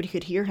interject, nobody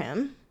could hear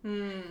him.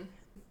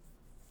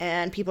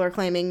 And people are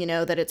claiming, you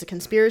know, that it's a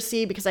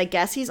conspiracy, because I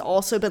guess he's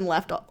also been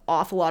left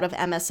off a lot of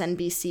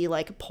MSNBC,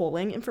 like,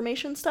 polling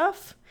information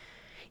stuff.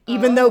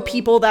 Even though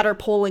people that are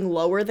polling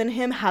lower than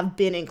him have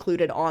been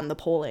included on the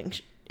polling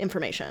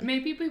information.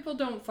 Maybe people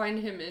don't find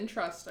him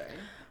interesting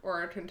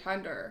or a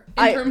contender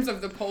in terms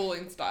of the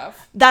polling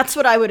stuff. That's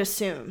what I would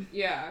assume.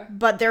 Yeah.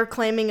 But they're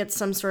claiming it's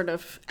some sort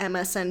of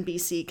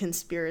MSNBC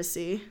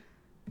conspiracy.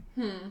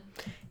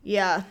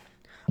 Yeah.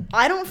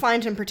 I don't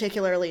find him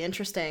particularly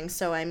interesting,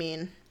 so I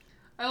mean...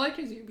 I like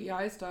his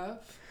UBI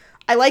stuff.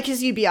 I like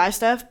his UBI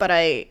stuff, but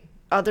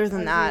other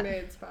than that... As we may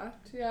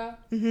expect, yeah.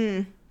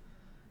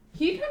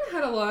 He kind of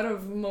had a lot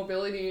of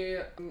mobility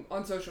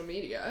on social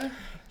media.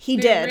 He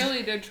did. He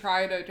really did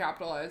try to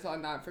capitalize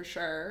on that for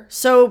sure.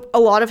 So a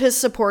lot of his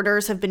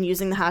supporters have been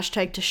using the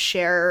hashtag to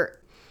share,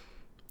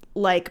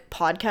 like,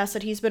 podcasts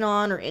that he's been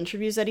on or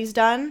interviews that he's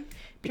done,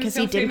 because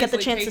he didn't get the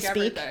chance to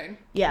speak. Everything.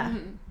 Yeah.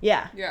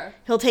 Yeah.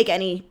 He'll take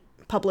any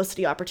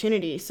publicity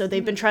opportunity. So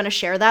they've been trying to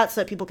share that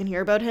so that people can hear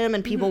about him,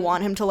 and people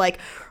want him to, like,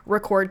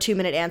 record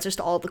 2-minute answers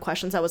to all of the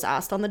questions that was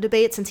asked on the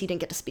debate, since he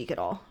didn't get to speak at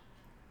all.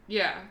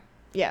 Yeah.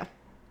 Yeah.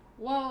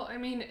 Well, I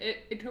mean,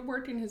 it could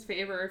work in his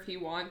favor if he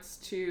wants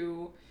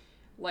to,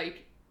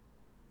 like,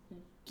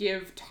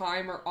 give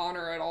time or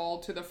honor at all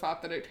to the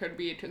fact that it could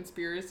be a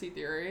conspiracy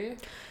theory.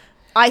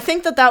 I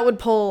think that would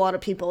pull a lot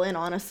of people in,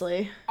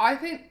 honestly. I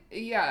think,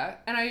 yeah.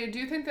 And I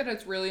do think that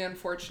it's really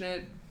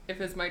unfortunate if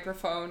his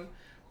microphone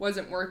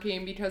wasn't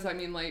working, because, I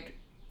mean, like,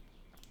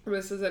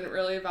 this isn't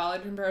really a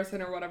valid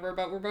comparison or whatever,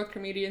 but we're both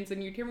comedians,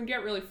 and you can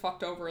get really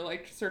fucked over,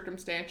 like,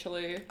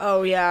 circumstantially.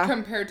 Oh, yeah.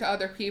 Compared to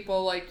other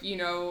people, like, you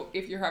know,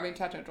 if you're having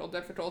technical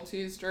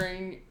difficulties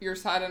during your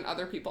set and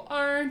other people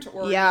aren't,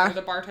 or yeah. You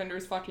know, the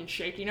bartender's fucking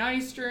shaking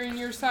ice during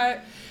your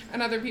set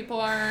and other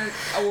people aren't,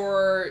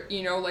 or,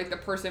 you know, like, the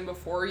person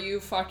before you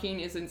fucking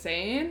is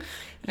insane.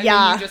 And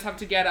then you just have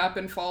to get up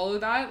and follow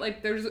that.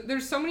 Like,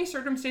 there's so many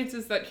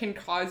circumstances that can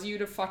cause you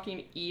to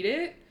fucking eat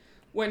it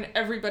when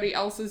everybody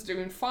else is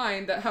doing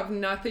fine that have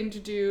nothing to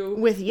do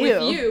with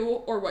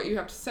you or what you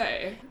have to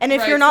say. And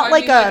if you're not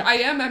like I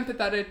am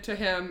empathetic to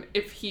him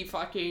if he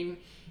fucking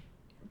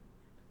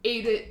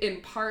ate it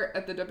in part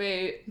at the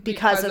debate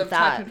because of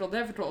that. Technical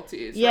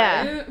difficulties.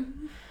 Yeah. Right?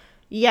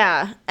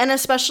 Yeah. And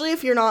especially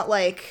if you're not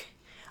like,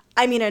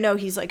 I mean, I know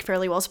he's like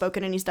fairly well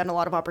spoken and he's done a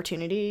lot of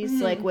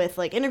opportunities like with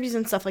like interviews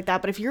and stuff like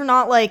that. But if you're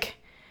not like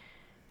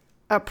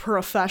a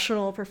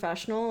professional,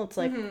 it's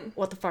like,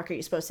 what the fuck are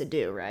you supposed to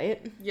do,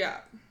 right? Yeah,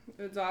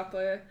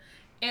 exactly.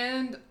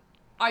 And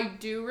I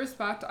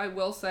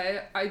will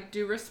say, I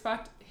do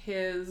respect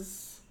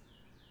his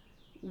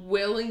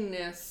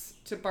willingness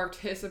to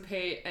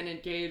participate and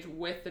engage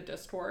with the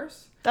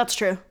discourse. That's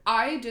true.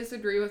 I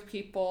disagree with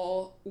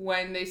people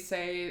when they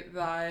say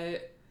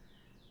that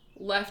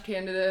left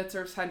candidates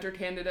or center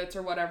candidates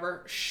or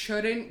whatever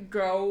shouldn't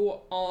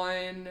go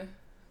on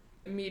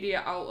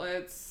media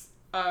outlets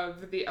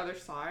of the other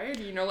side,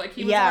 you know, like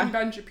he was on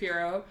Ben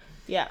Shapiro.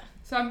 Yeah.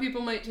 Some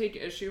people might take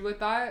issue with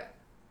that.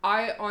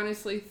 I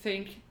honestly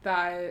think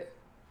that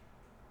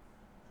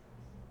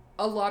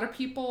a lot of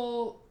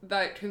people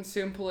that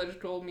consume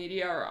political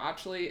media are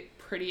actually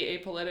pretty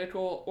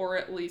apolitical, or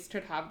at least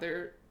could have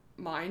their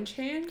mind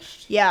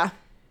changed. Yeah.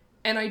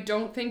 And I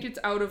don't think it's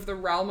out of the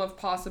realm of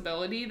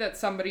possibility that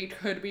somebody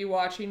could be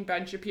watching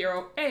Ben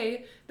Shapiro,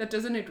 A, that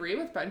doesn't agree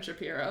with Ben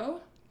Shapiro.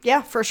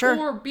 Yeah, for sure.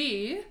 Or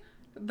B,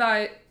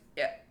 that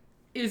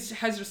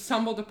has just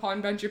stumbled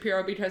upon Ben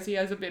Shapiro because he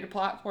has a big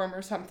platform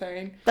or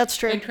something. That's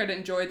true. And could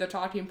enjoy the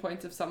talking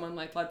points of someone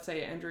like, let's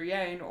say, Andrew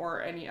Yang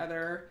or any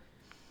other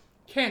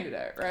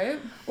candidate, right?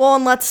 Well,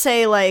 and let's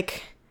say,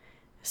 like,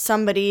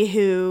 somebody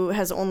who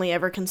has only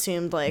ever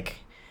consumed, like,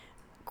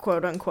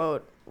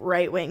 quote-unquote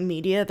right-wing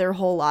media their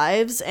whole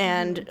lives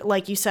and,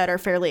 like you said, are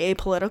fairly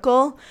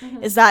apolitical,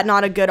 is that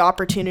not a good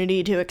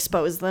opportunity to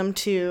expose them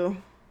to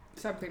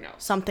something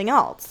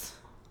else?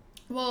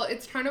 Well,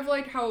 it's kind of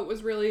like how it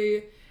was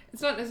really...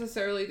 It's not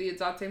necessarily the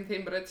exact same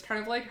thing, but it's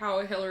kind of like how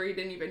Hillary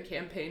didn't even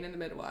campaign in the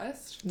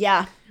Midwest.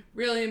 Yeah.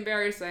 Really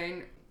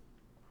embarrassing.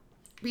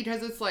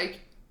 Because it's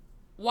like,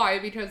 why?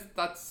 Because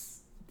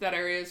that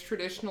area is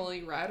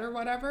traditionally red or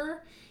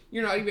whatever.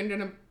 You're not even going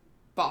to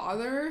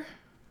bother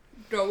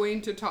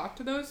going to talk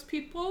to those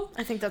people.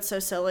 I think that's so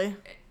silly.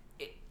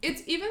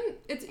 It's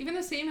even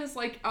the same as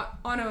like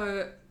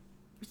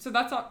so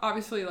that's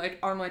obviously like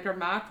on like a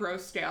macro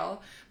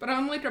scale, but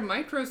on like a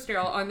micro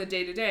scale on the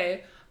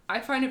day-to-day, I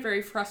find it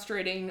very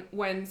frustrating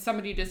when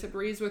somebody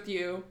disagrees with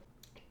you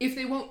if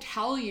they won't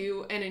tell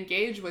you and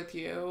engage with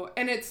you.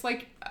 And it's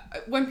like,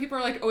 when people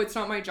are like, oh, it's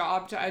not my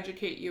job to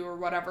educate you or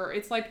whatever,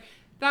 it's like,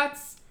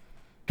 that's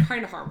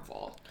kind of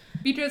harmful.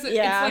 Because it's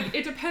like,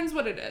 it depends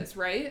what it is,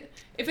 right?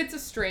 If it's a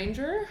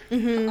stranger,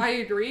 I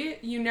agree,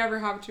 you never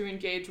have to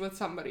engage with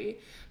somebody.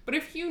 But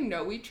if you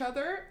know each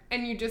other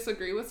and you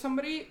disagree with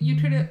somebody, you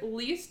could at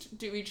least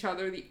do each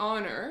other the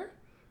honor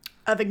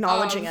of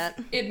acknowledging it.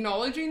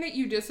 Acknowledging that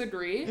you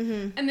disagree,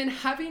 and then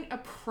having a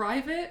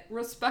private,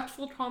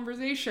 respectful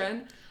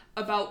conversation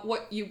about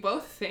what you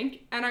both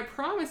think, and I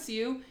promise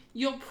you,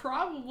 you'll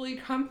probably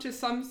come to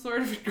some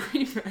sort of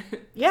agreement.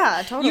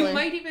 Yeah, totally. You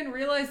might even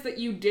realize that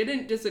you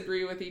didn't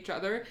disagree with each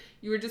other,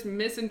 you were just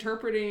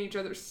misinterpreting each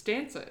other's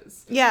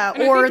stances. Yeah,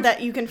 and or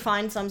that you can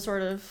find some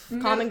sort of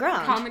common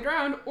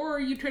ground.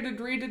 Or you could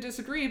agree to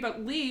disagree,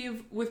 but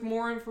leave with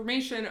more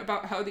information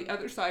about how the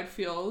other side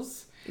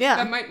feels. Yeah.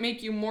 That might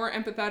make you more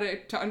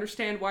empathetic to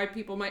understand why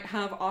people might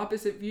have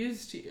opposite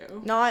views to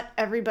you. Not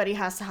everybody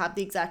has to have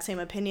the exact same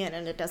opinion,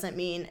 and it doesn't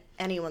mean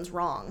anyone's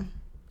wrong.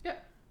 Yeah.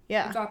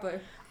 Yeah. Exactly.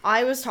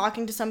 I was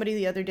talking to somebody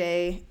the other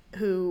day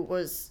who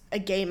was a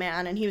gay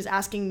man, and he was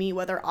asking me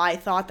whether I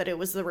thought that it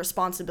was the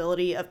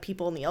responsibility of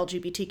people in the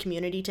LGBT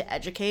community to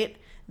educate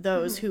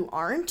those who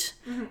aren't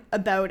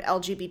about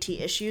LGBT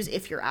issues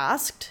if you're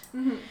asked.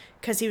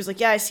 Because he was like,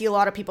 yeah, I see a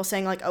lot of people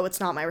saying, like, oh, it's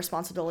not my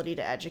responsibility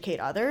to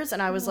educate others.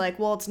 And I was like,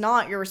 well, it's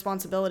not your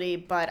responsibility,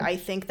 but I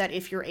think that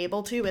if you're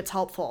able to, it's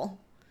helpful.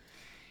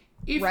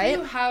 If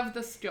you have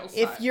the skill set.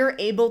 If you're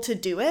able to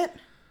do it,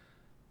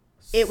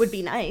 it would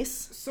be nice.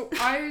 So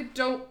I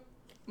don't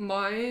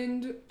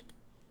mind,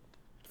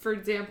 for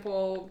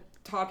example,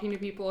 talking to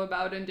people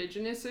about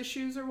Indigenous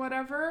issues or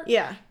whatever.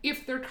 Yeah.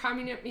 If they're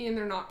coming at me and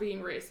they're not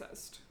being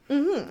racist.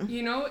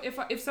 You know,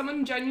 if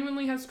someone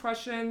genuinely has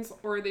questions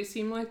or they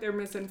seem like they're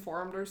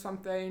misinformed or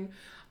something,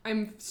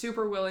 I'm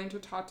super willing to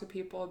talk to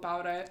people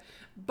about it.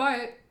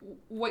 But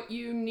what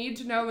you need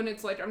to know, and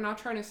it's like, I'm not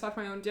trying to suck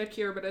my own dick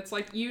here, but it's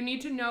like, you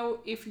need to know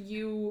if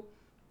you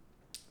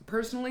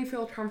personally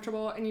feel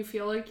comfortable and you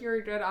feel like you're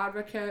a good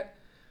advocate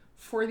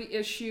for the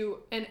issue,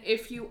 and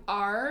if you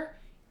are,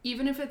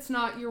 even if it's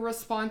not your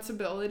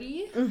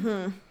responsibility,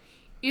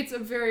 it's a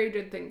very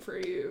good thing for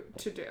you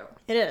to do.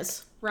 It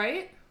is.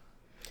 Right?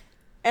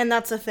 And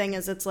that's the thing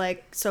is it's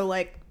like, so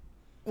like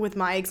with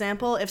my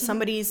example, if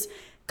somebody's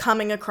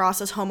coming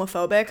across as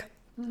homophobic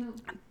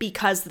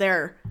because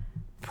they're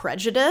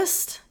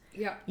prejudiced,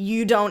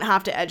 you don't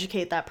have to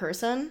educate that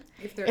person.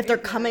 If they're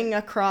coming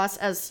across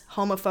as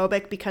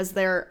homophobic because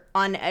they're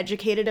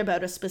uneducated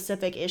about a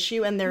specific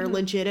issue and they're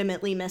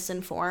legitimately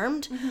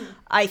misinformed,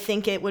 I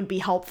think it would be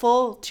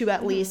helpful to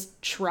at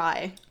least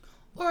try.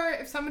 Or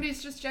if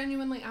somebody's just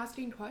genuinely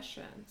asking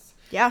questions.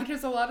 Yeah.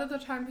 Because a lot of the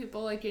time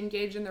people like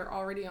engage and they're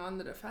already on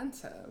the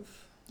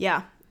defensive.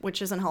 Yeah,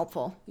 which isn't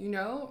helpful. You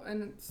know?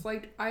 And it's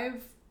like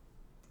I've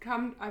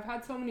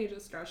had so many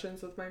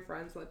discussions with my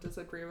friends that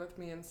disagree with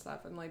me and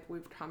stuff, and like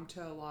we've come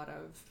to a lot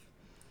of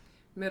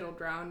middle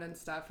ground and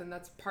stuff, and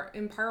that's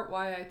in part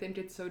why I think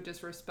it's so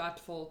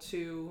disrespectful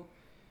to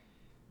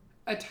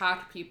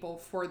attack people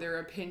for their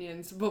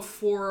opinions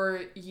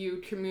before you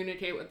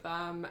communicate with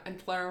them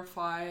and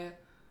clarify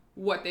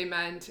what they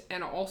meant,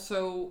 and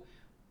also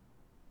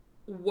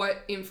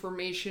what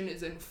information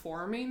is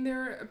informing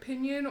their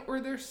opinion or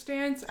their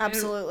stance.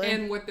 Absolutely.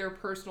 And what their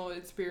personal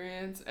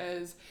experience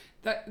is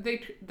that they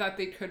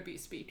could be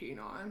speaking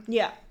on.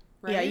 Yeah.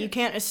 Right? Yeah, you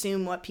can't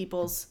assume what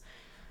people's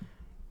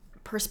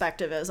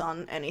perspective is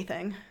on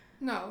anything.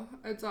 No,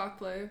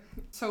 exactly.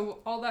 So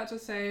all that to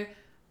say,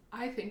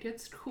 I think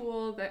it's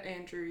cool that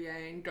Andrew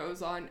Yang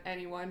goes on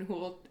anyone who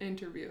will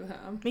interview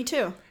him. Me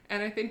too.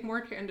 And I think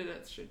more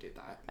candidates should do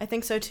that. I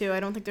think so too. I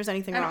don't think there's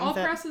anything wrong with it.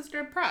 And all press is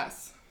good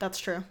press. That's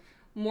true.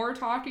 More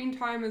talking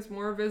time is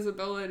more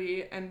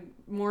visibility, and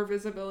more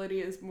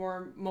visibility is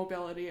more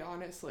mobility,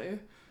 honestly.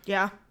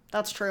 Yeah,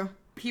 that's true.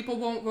 People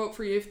won't vote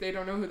for you if they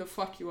don't know who the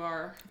fuck you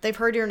are. If they've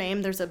heard your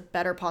name, there's a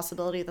better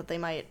possibility that they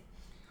might.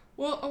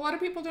 Well, a lot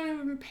of people don't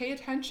even pay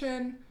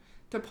attention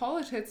to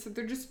politics.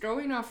 They're just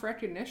going off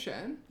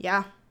recognition.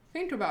 Yeah.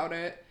 Think about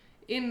it.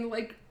 In,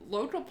 like,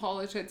 local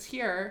politics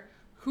here,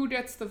 who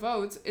gets the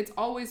votes? It's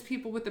always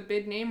people with the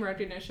big name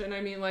recognition. I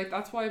mean, like,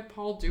 that's why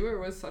Paul Dewar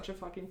was such a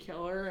fucking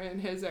killer in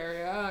his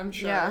area, I'm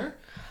sure. Yeah.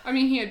 I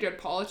mean, he had good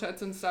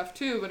politics and stuff,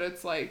 too, but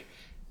it's, like,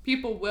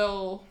 people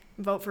will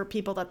vote for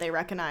people that they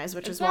recognize,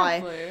 which is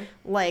why,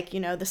 like, you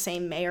know, the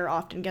same mayor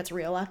often gets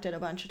reelected a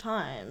bunch of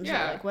times.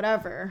 Yeah. Or, like,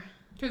 whatever.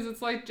 Because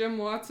it's like Jim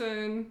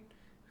Watson.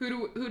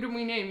 Who do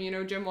we name? You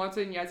know, Jim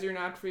Watson, Yazir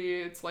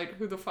Naqvi. It's like,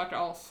 who the fuck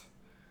else?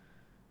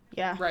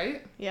 Yeah.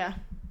 Right? Yeah.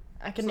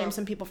 I could name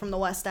some people from the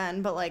West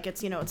End, but, like,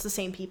 it's, you know, it's the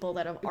same people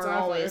that are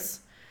always,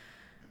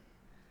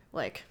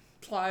 like...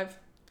 Clive.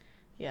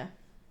 Yeah.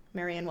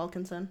 Marianne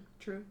Wilkinson.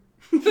 True.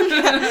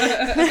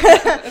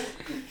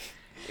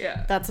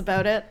 Yeah. That's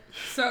about it.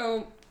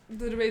 So,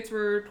 the debates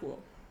were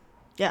cool.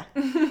 Yeah.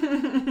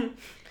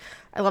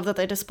 I love that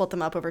they just split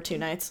them up over 2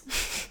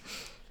 nights.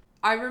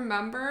 I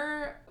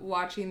remember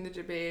watching the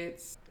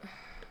debates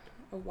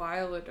a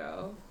while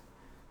ago.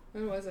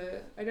 When was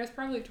it? I guess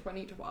probably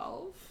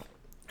 2012.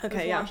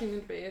 Okay, I was watching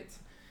the debates.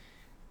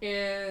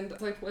 And,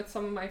 like, with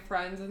some of my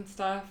friends and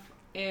stuff.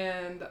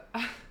 And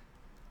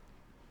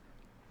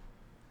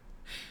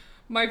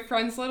my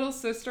friend's little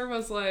sister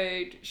was,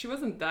 like, she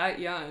wasn't that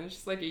young.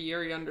 She's, like, a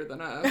year younger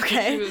than us.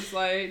 Okay. She was,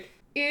 like...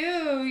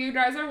 Ew, you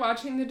guys are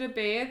watching the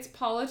debates?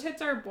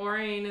 Politics are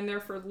boring and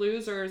they're for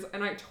losers.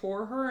 And I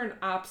tore her an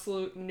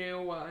absolute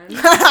new one.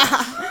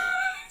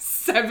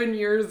 7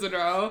 years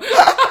ago.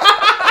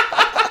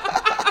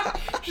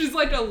 She's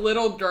like a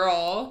little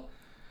girl.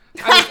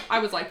 I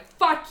was like,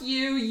 fuck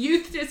you.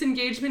 Youth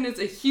disengagement is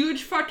a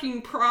huge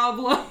fucking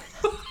problem.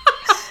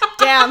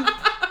 Damn.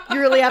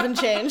 You really haven't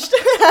changed.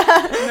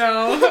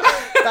 No.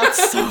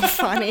 That's so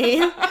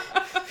funny.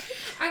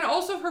 And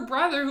also her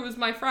brother, who was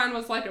my friend,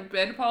 was like a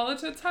big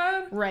politics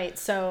head. Right,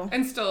 so...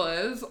 And still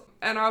is.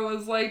 And I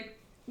was like,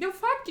 no,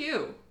 fuck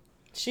you.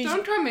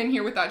 Don't come in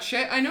here with that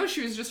shit. I know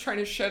she was just trying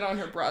to shit on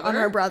her brother. On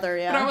her brother,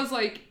 yeah. But I was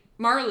like,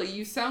 Marley,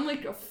 you sound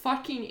like a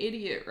fucking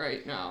idiot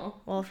right now.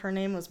 Well, if her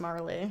name was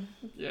Marley.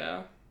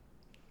 Yeah.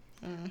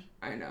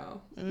 I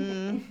know.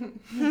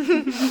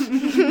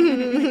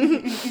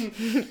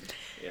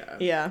 Yeah.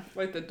 Yeah.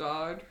 Like the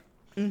dog.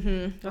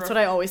 Mm-hmm. That's what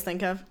I always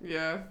think of.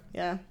 Yeah.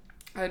 Yeah.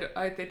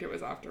 I think it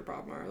was after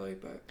Bob Marley,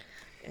 but...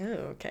 Ew,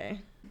 okay.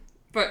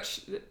 But,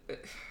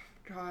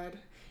 God,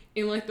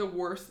 in, like, the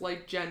worst,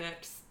 like, Gen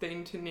X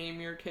thing to name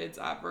your kids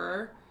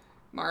ever,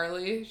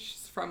 Marley,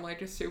 she's from,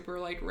 like, a super,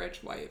 like,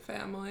 rich white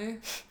family.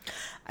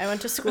 I went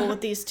to school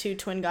with these 2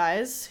 twin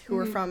guys who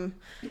were from,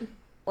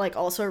 like,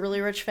 also a really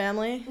rich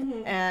family,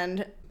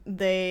 and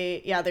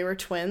they were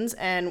twins,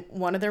 and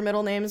one of their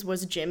middle names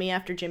was Jimmy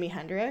after Jimi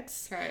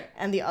Hendrix, okay.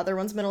 And the other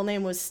one's middle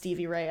name was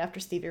Stevie Ray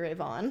after Stevie Ray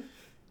Vaughan.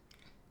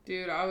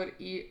 Dude, I would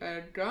eat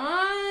a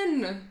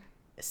gun.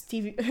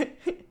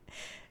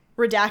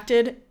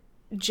 Redacted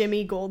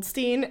Jimmy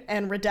Goldstein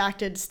and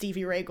redacted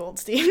Stevie Ray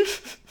Goldstein.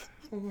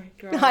 Oh my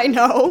god. I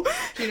know.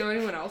 Do you know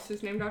anyone else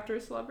who's named after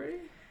a celebrity?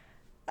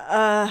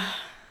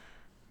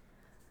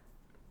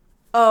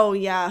 Oh,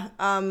 yeah.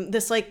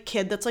 This, like,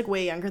 kid that's, like,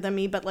 way younger than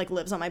me, but, like,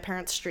 lives on my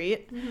parents'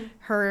 street. Mm-hmm.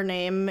 Her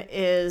name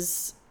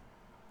is,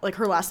 like,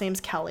 her last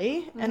name's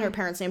Kelly, and her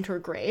parents named her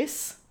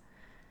Grace.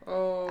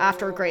 Oh.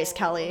 After Grace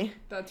Kelly.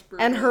 That's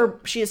brutal. And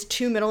she has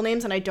 2 middle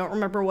names, and I don't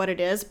remember what it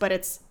is, but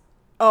it's,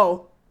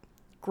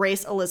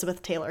 Grace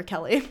Elizabeth Taylor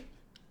Kelly.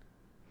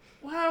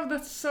 Wow,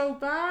 that's so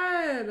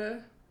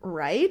bad.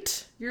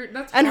 Right?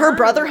 That's and harm. Her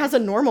brother has a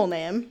normal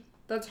name.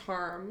 That's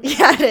harm.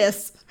 Yeah, it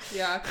is.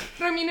 Yeah.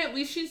 But I mean, at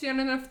least she's young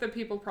enough that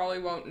people probably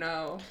won't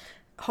know.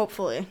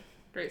 Hopefully.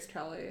 Grace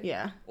Kelly.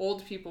 Yeah.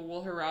 Old people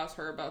will harass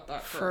her about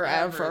that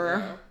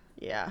forever.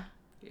 Yeah.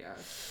 Yeah.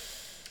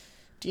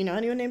 Do you know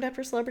anyone named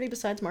after a celebrity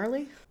besides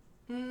Marley?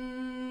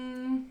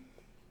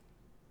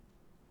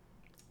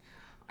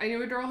 I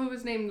knew a girl who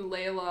was named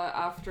Layla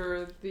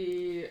after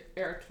the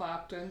Eric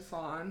Clapton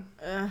song.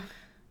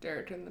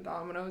 Derek and the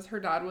Dominoes.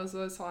 Her dad was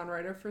a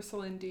songwriter for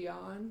Celine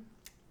Dion.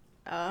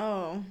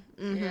 Oh.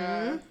 Mm-hmm.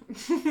 Yeah.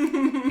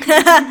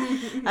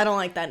 I don't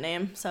like that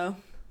name, so.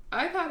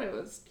 I thought it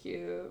was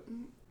cute.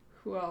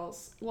 Who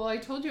else? Well, I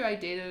told you I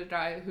dated a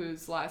guy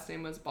whose last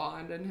name was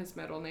Bond and his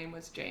middle name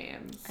was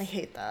James. I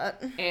hate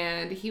that.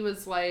 And he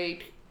was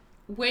like,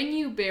 when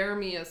you bear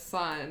me a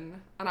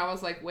son. And I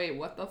was like, wait,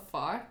 what the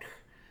fuck?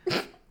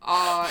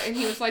 And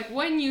he was like,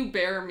 when you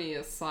bear me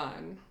a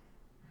son,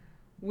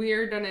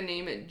 we're gonna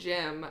name it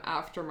Jim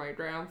after my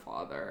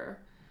grandfather.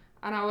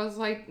 And I was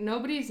like,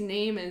 nobody's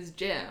name is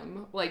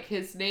Jim. Like,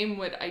 his name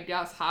would, I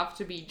guess, have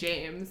to be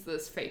James,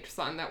 this fake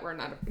son that we're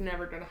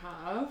never gonna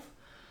have.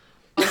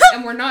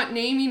 And we're not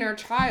naming our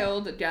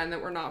child, again,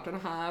 that we're not gonna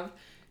have,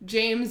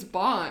 James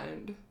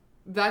Bond.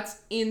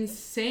 That's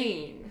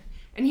insane.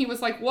 And he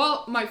was like,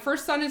 well, my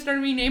first son is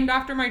gonna be named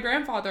after my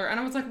grandfather. And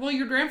I was like, well,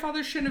 your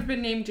grandfather shouldn't have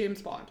been named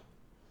James Bond.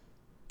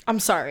 I'm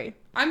sorry.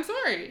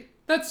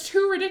 That's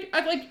too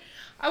ridiculous.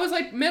 I was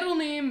like, middle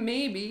name,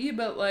 maybe,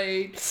 but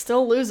like...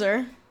 Still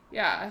loser.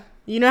 Yeah.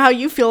 You know how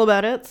you feel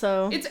about it,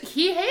 so...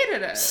 He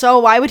hated it. So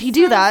why would he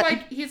do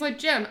that? He's like,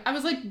 Jim. I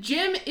was like,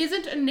 Jim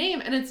isn't a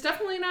name, and it's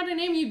definitely not a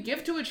name you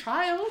give to a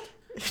child.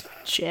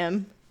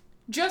 Jim.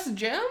 Just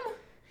Jim?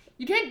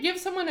 You can't give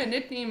someone a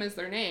nickname as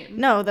their name.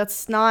 No,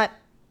 that's not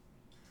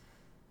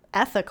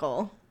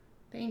ethical.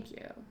 Thank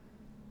you.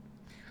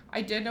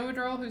 I did know a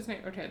girl whose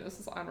name... Okay, this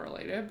is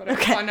unrelated, but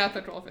it's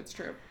unethical if it's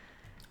true.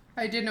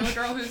 I did know a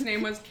girl whose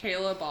name was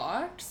Kayla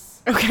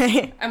Box.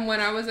 Okay. And when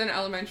I was in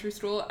elementary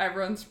school,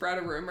 everyone spread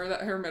a rumor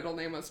that her middle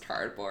name was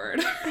Cardboard.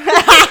 Which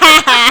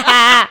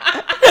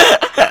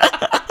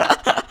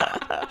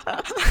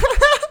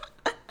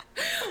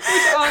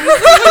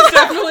honestly was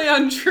definitely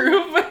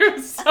untrue, but it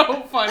was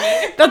so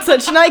funny. That's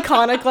such an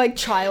iconic, like,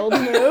 child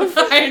move.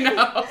 I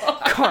know.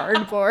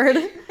 Cardboard.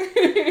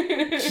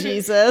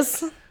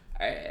 Jesus.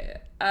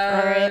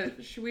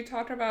 Alright. Should we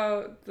talk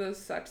about the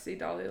sexy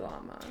Dalai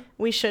Lama?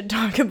 We should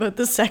talk about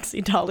the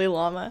sexy Dalai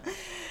Lama.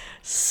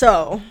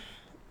 So,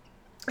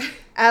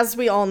 as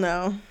we all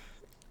know,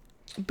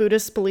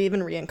 Buddhists believe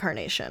in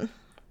reincarnation.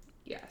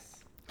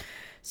 Yes.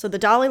 So the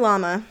Dalai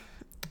Lama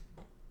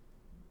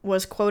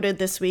was quoted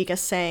this week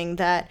as saying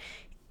that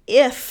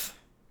if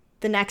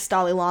the next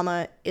Dalai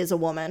Lama is a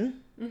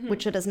woman,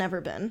 which it has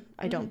never been,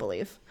 I don't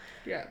believe,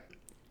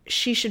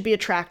 she should be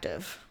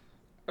attractive.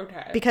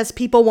 Okay. Because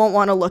people won't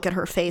want to look at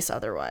her face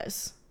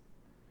otherwise.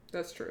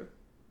 That's true.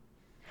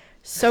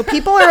 So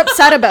people are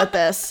upset about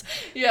this.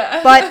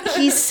 Yeah. But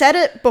he said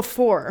it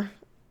before.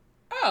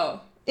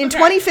 Oh. In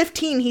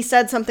 2015, he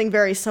said something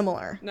very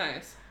similar.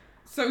 Nice.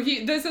 So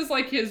this is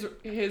like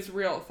his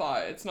real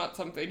thought. It's not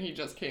something he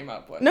just came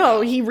up with.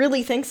 No, he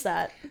really thinks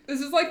that.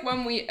 This is like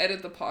when we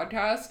edit the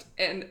podcast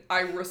and I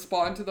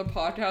respond to the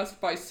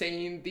podcast by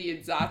saying the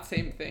exact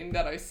same thing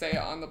that I say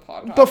on the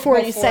podcast. Before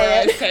you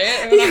say it.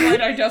 And then I'm like,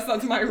 I guess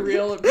that's my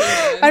real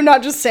opinion. I'm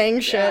not just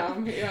saying shit.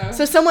 Yeah.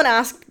 So someone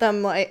asked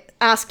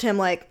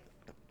him,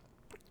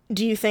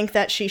 do you think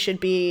that she should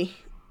be,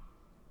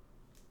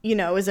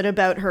 is it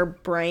about her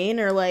brain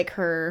or, like,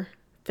 her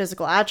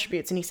physical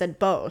attributes? And he said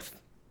both.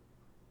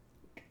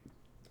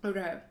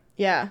 Okay.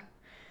 Yeah.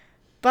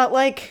 But,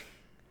 like,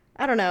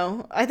 I don't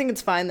know. I think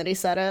it's fine that he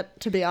said it,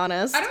 to be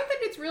honest. I don't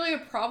think it's really a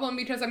problem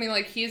because, I mean,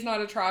 like, he's not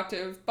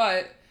attractive,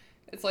 but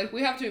it's like,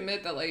 we have to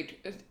admit that,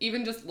 like,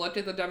 even just look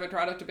at the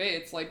Democratic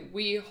debates, like,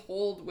 we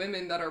hold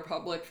women that are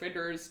public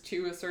figures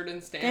to a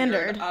certain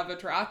standard of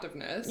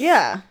attractiveness.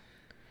 Yeah.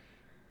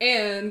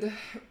 And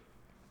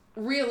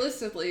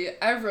realistically,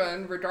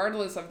 everyone,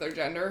 regardless of their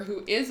gender,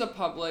 who is a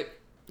public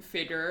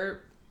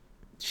figure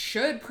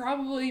should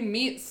probably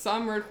meet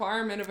some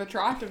requirement of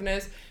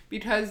attractiveness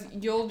because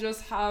you'll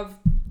just have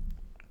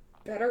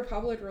better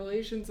public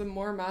relations and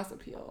more mass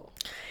appeal.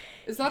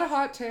 Is that a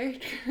hot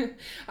take?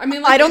 I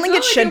mean, like, I don't think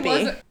it should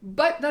be.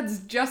 But that's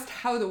just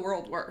how the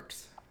world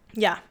works.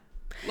 Yeah.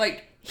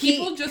 Like,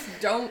 people just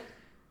don't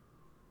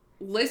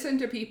listen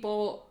to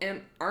people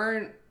and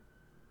aren't,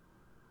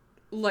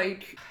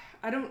 like,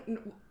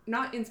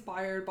 not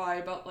inspired by,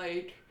 but,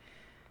 like,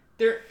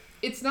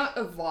 it's not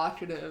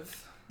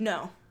evocative.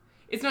 No.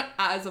 It's not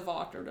as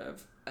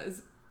evocative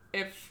as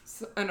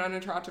if an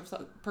unattractive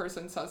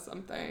person says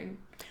something.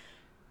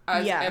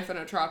 as if an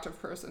attractive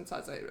person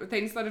says it.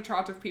 Thinks that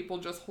attractive people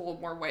just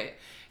hold more weight.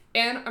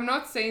 And I'm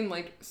not saying,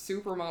 like,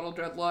 supermodel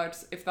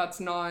dreadlocks if that's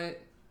not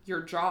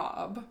your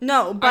job.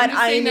 No, but I'm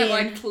just saying that,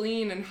 like,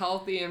 clean and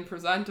healthy and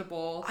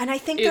presentable. And I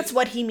think that's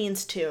what he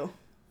means too.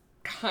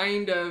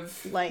 Kind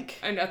of like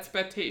an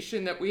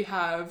expectation that we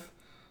have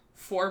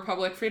for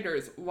public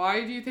figures.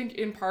 Why do you think,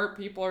 in part,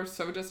 people are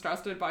so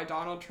disgusted by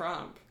Donald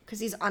Trump? Because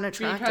he's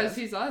unattractive. Because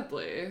he's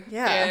ugly.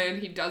 Yeah. And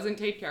he doesn't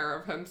take care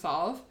of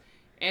himself.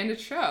 And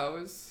it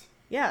shows.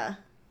 Yeah.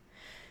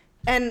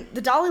 And the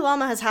Dalai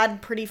Lama has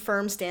had pretty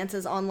firm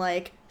stances on,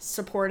 like,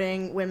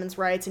 supporting women's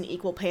rights and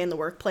equal pay in the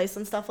workplace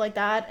and stuff like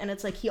that. And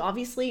it's like, he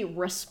obviously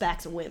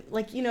respects women.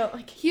 Like, you know,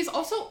 like... He's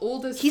also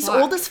old as fuck. He's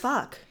old as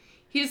fuck.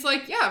 He's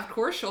like, yeah, of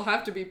course she'll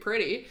have to be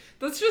pretty.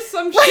 That's just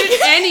some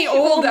shit any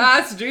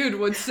old-ass dude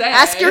would say.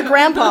 Ask your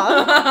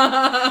grandpa.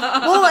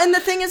 Well, and the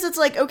thing is, it's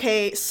like,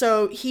 okay,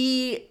 so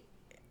he,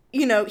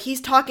 you know, he's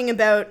talking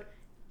about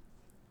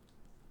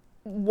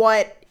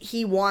what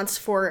he wants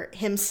for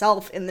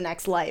himself in the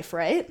next life,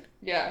 right?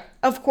 Yeah.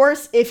 Of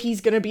course, if he's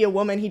going to be a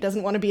woman, he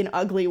doesn't want to be an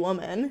ugly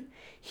woman.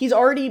 He's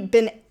already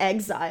been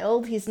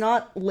exiled. He's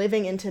not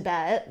living in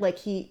Tibet. Like,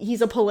 he's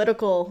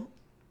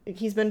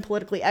been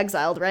politically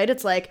exiled, right?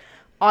 It's like,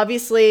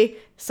 obviously,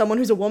 someone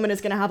who's a woman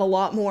is going to have a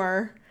lot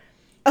more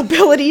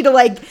ability to,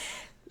 like,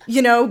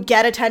 you know,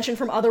 get attention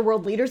from other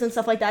world leaders and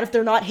stuff like that if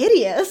they're not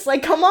hideous.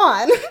 Like, come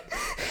on.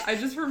 I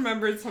just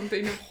remembered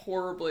something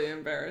horribly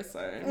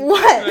embarrassing.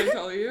 What? Can I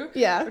tell you?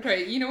 Yeah.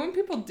 Okay, you know when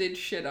people did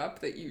shit up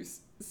that you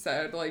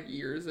said, like,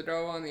 years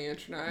ago on the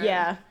internet?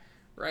 Yeah.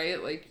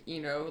 Right? Like,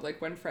 you know, like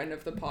when friend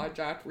of the pod,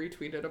 Jack,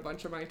 retweeted a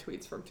bunch of my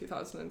tweets from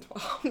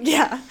 2012.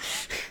 Yeah.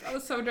 That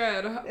was so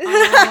dead.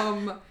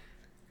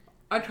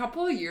 A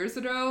couple of years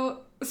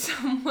ago,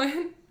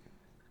 someone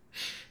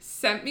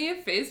sent me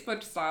a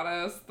Facebook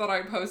status that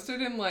I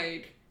posted in,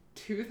 like,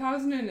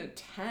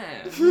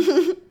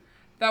 2010.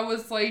 That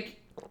was like,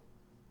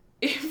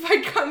 if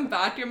I come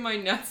back in my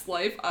next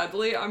life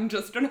ugly, I'm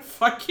just gonna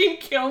fucking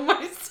kill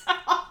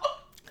myself.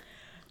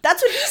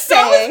 That's what he's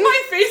saying. That was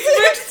my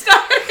Facebook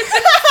status.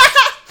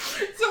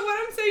 So what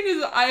I'm saying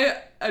is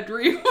I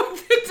agree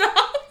with the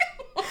Dalai.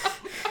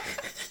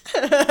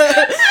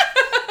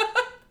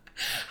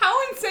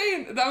 How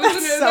insane. That was a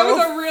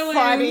really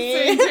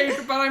insane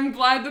take, but I'm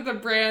glad that the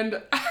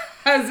brand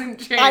hasn't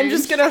changed. I'm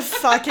just gonna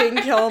fucking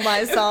kill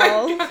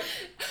myself.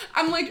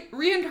 I'm like,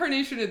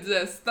 reincarnation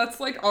exists. That's,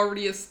 like,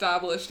 already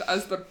established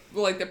as the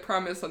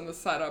premise and the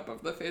setup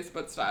of the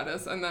Facebook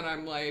status. And then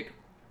I'm like,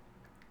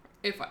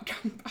 if I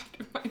come back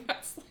in my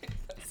next life,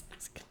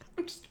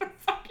 I'm just gonna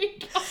fucking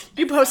kill myself.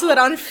 You posted that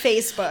on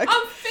Facebook.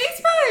 On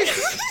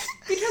Facebook!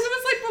 Because it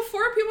was, like,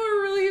 before people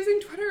were really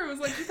using Twitter. It was,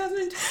 like,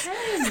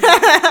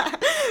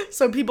 2010.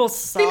 So people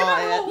saw Think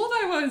about it. how old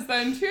I was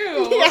then,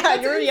 too. Yeah,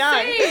 That's you're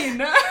insane.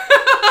 young.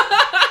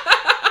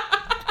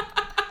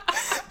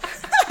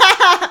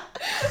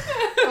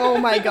 Oh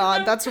my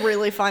god, that's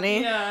really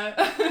funny.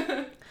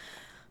 Yeah.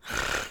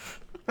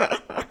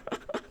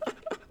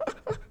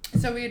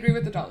 So we agree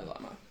with the Dalai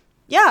Lama.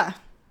 Yeah.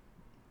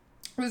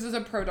 This is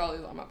a pro Dalai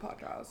Lama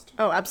podcast.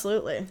 Oh,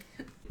 absolutely.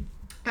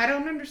 I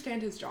don't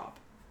understand his job.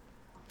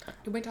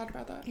 Can we talk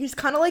about that? He's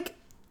kind of like,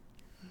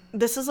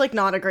 this is like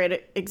not a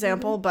great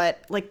example,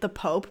 but like the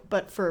Pope,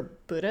 but for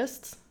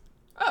Buddhists.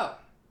 Oh,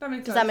 that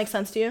makes sense. Does that make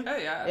sense to you? Oh,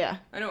 yeah. Yeah.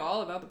 I know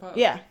all about the Pope.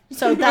 Yeah.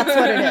 So that's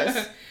what it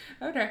is.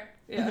 Okay.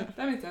 Yeah,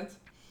 that makes sense.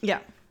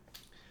 Yeah.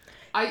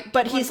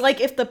 But he's like,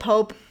 if the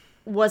Pope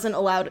wasn't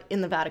allowed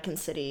in the Vatican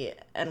City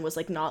and was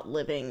like not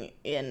living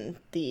in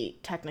the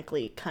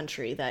technically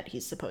country that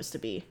he's supposed to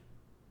be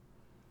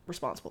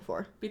responsible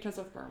for. Because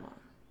of Burma.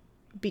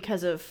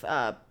 Because of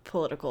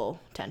political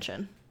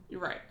tension. You're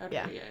right. Okay,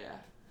 Yeah. yeah.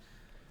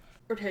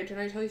 Okay, can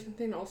I tell you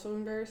something also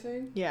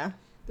embarrassing? Yeah.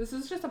 This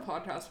is just a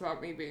podcast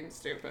about me being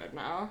stupid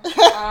now.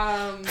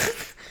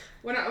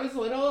 When I was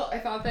little, I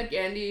thought that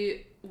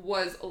Gandhi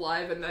was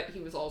alive and that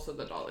he was also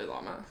the Dalai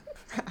Lama.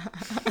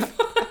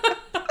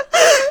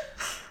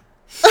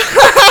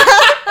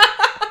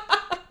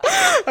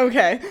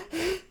 Okay.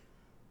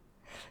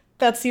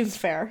 That seems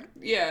fair.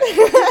 Yeah.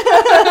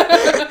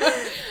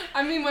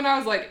 I mean, when I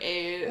was like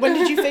 8. When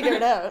did you figure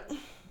it out?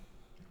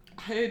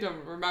 I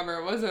don't remember.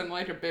 It wasn't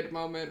like a big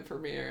moment for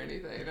me or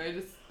anything.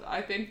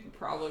 I think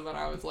probably when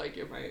I was like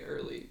in my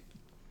early,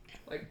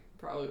 like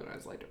probably when I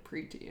was like a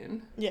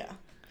preteen. Yeah.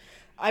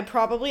 I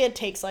probably had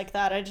takes like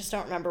that. I just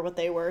don't remember what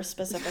they were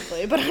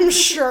specifically, but I'm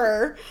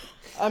sure.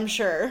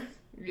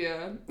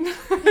 Yeah.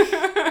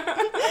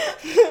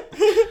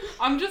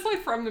 I'm just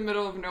like from the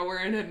middle of nowhere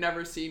and had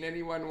never seen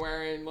anyone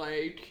wearing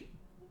like,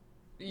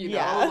 you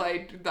know,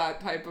 like that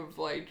type of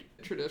like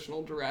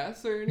traditional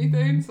dress or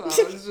anything. So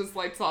I was just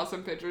like saw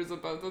some pictures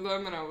of both of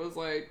them and I was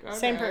like, okay.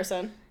 Same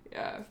person.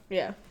 Yeah.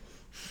 Yeah.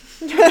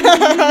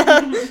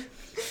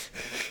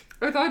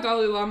 I thought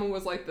Dalai Lama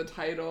was like the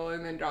title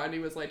and then Gandhi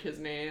was like his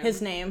name.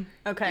 His name.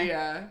 Okay.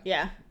 Yeah.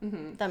 Yeah.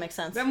 Mm-hmm. That makes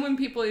sense. Then when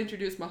people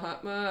introduced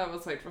Mahatma, I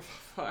was like,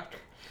 fuck.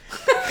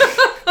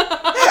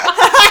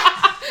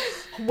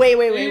 Wait.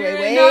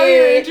 Now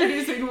you're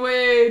introducing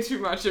way too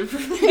much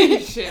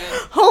information.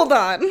 Hold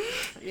on.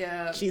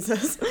 Yeah.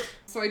 Jesus.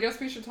 So I guess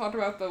we should talk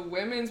about the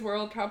Women's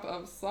World Cup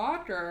of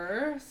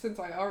Soccer, since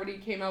I already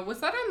came out. Was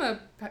that on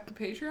the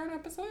Patreon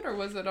episode, or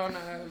was it on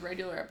a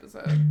regular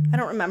episode? I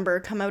don't remember.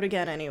 Come out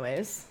again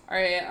anyways.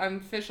 Alright, I'm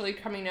officially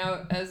coming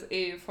out as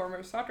a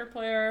former soccer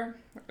player.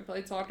 I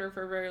played soccer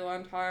for a very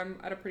long time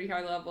at a pretty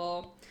high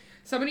level.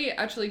 Somebody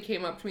actually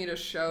came up to me to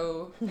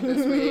show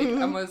this week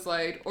and was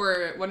like,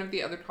 or one of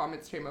the other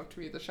comments came up to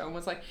me at the show and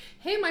was like,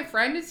 hey, my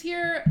friend is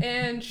here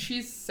and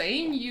she's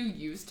saying you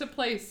used to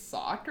play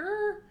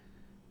soccer?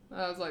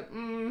 I was like,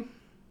 I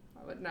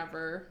would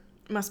never.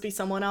 Must be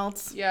someone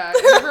else. Yeah,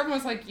 and everyone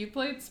was like, you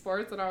played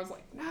sports? And I was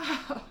like, no.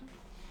 I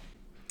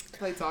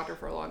played soccer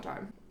for a long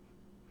time.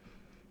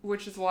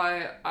 Which is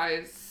why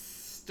I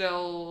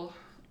still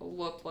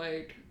look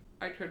like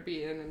I could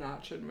be in an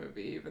action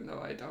movie, even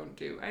though I don't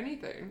do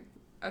anything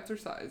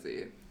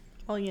exercisey.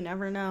 Well, you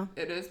never know.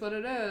 It is what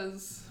it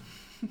is.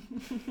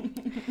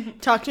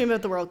 Talk to me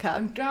about the World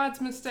Cup.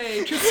 God's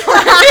mistake.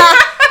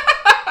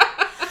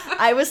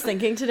 I was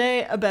thinking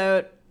today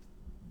about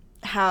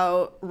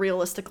how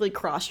realistically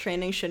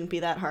cross-training shouldn't be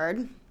that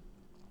hard.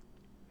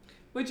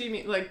 What do you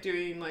mean? Like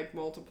doing like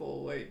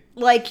multiple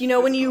Like, you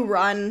know, when you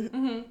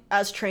run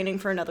as training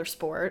for another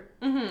sport,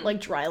 like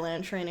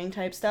dryland training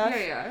type stuff.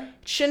 Yeah.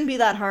 It shouldn't be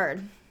that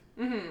hard.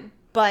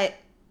 But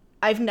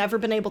I've never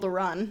been able to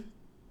run,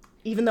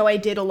 even though I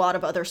did a lot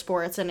of other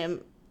sports and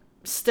am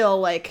still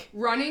like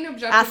running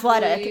objectively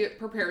athletic.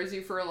 Prepares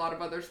you for a lot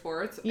of other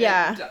sports.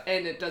 Yeah.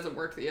 And it doesn't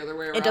work the other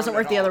way around. It doesn't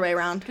work the other way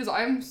around. Because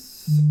I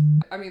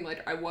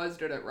like I was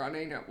good at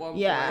running at one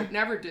point.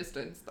 Never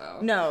distance though.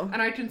 No.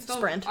 And I can still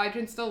sprint. I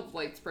can still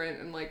like sprint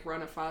and like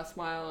run a fast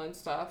mile and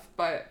stuff.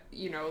 But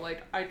you know,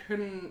 like I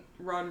couldn't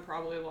run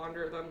probably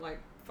longer than like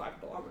 5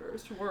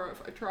 kilometers tomorrow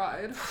if I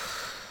tried.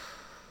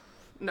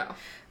 No.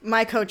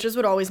 My coaches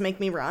would always make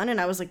me run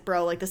and I was like,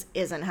 bro, like this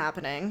isn't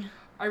happening.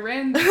 I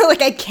ran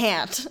like I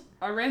can't.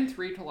 I ran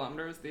 3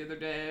 kilometers the other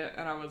day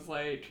and I was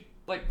like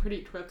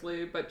pretty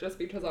quickly, but just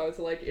because I was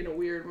like in a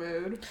weird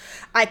mood.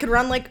 I could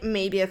run like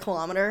maybe a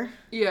kilometer.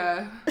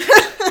 Yeah.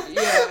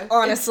 Yeah.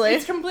 Honestly.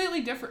 It's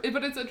completely different,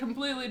 but it's a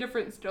completely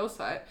different skill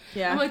set.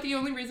 Yeah. And like the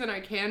only reason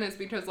I can is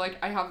because like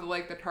I have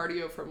like the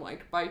cardio from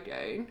like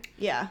biking.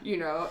 Yeah. You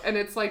know, and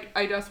it's like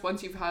I guess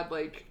once you've had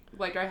like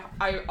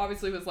I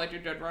obviously was like a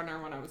good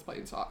runner when I was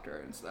playing soccer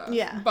and stuff.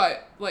 Yeah.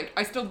 But like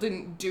I still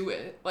didn't do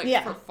it like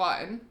for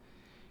fun.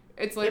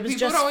 It's like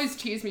people would always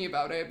tease me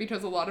about it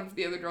because a lot of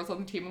the other girls on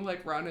the team would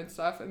like run and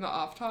stuff in the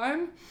off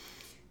time.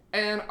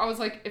 And I was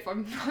like, if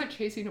I'm not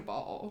chasing a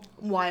ball,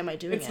 why am I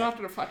doing it? It's not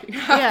gonna fucking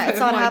happen. Yeah, it's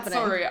not happening.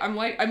 Sorry, I'm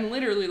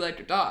literally like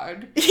a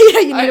dog. Yeah,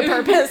 you need a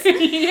purpose.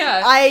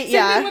 Yeah.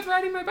 Same thing with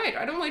riding my bike.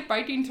 I don't like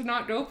biking to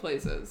not go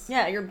places.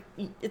 Yeah,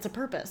 it's a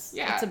purpose.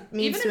 Yeah. It's a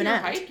means to an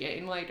end. Even if you're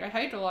hiking, like I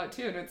hike a lot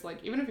too, and it's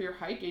like even if you're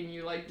hiking,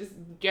 you like just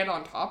get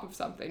on top of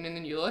something and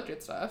then you look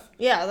at stuff.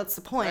 Yeah, that's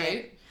the point.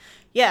 Right?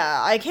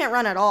 Yeah, I can't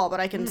run at all, but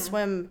I can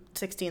swim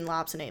 16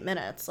 laps in 8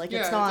 minutes. Like,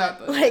 it's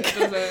not, like,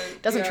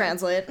 doesn't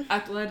translate.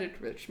 Athletic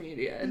rich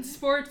media. And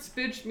sports,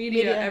 bitch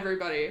media,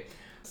 everybody.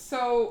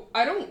 So,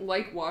 I don't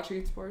like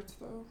watching sports,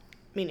 though.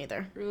 Me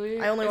neither.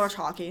 Really? I only watch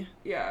hockey.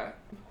 Yeah.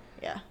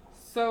 Yeah.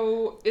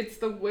 So, it's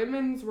the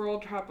Women's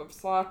World Cup of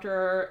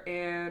Soccer,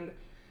 and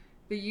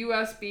the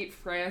U.S. beat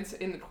France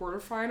in the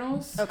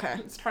quarterfinals. Okay.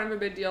 It's kind of a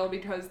big deal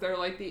because they're,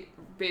 like,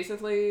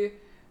 basically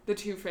the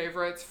 2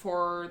 favorites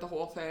for the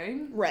whole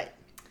thing. Right.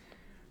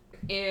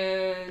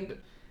 And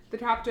the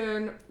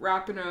captain,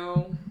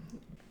 Rapinoe,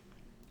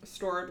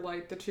 scored,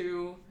 like, the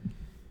 2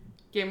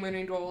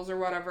 game-winning goals or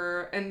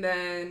whatever. And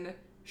then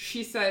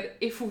she said,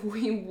 if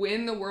we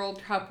win the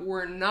World Cup,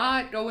 we're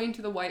not going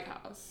to the White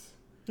House.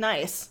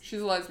 Nice.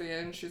 She's a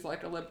lesbian. She's,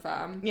 like, a lib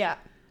femme. Yeah.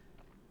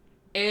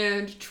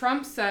 And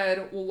Trump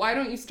said, well, why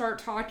don't you start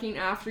talking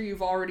after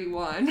you've already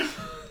won?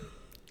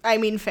 I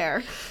mean,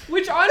 fair.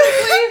 Which,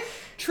 honestly...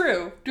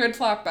 True. Good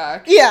clap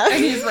back. Yeah. And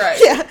he's right.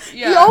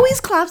 Yeah. He always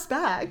claps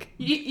back.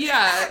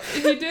 Yeah.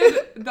 He did.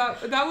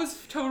 That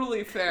was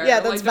totally fair.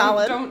 Yeah, that's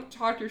valid. Don't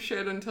talk your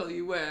shit until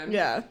you win.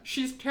 Yeah.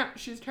 She's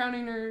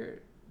counting her...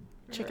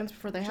 chickens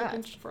before they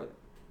hatch. Before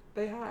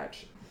they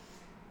hatch.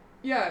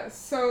 Yeah,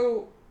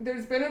 so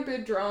there's been a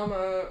big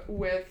drama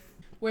with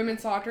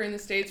women's soccer in the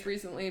States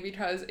recently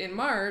because in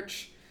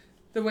March...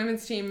 the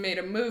women's team made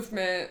a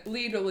movement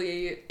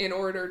legally in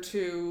order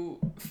to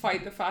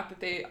fight the fact that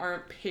they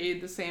aren't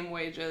paid the same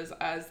wages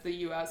as the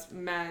U.S.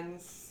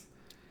 men's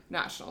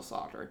national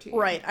soccer team.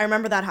 Right, I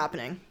remember that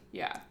happening.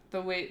 Yeah,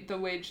 the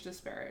wage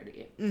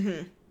disparity.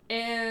 Mm-hmm.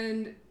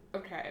 And,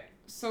 okay,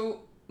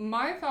 so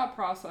my thought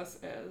process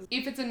is,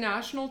 if it's a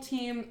national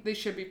team, they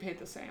should be paid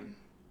the same.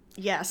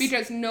 Yes.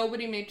 Because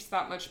nobody makes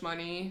that much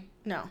money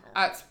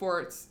at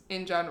sports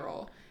in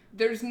general.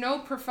 There's no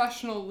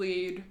professional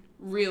league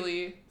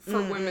really for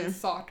women's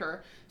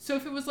soccer. So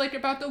if it was like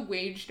about the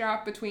wage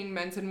gap between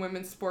men's and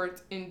women's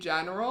sports in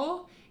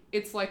general,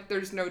 it's like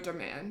there's no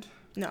demand.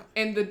 No.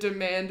 And the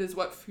demand is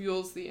what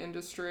fuels the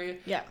industry.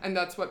 Yeah. And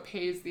that's what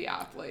pays the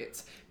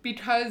athletes.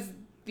 Because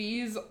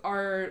these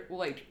are,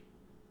 like,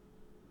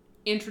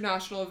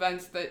 international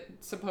events that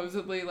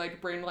supposedly,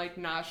 like, bring, like,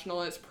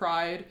 nationalist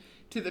pride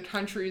to the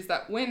countries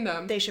that win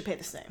them. They should pay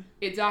the same.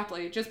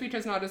 Exactly. Just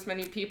because not as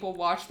many people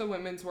watch the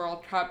Women's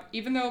World Cup,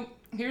 even though,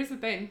 here's the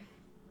thing,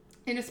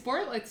 in a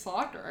sport like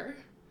soccer,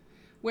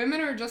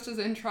 women are just as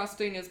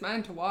interesting as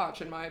men to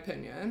watch, in my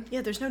opinion.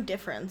 Yeah, there's no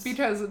difference.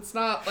 Because it's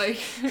not like,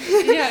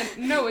 yeah,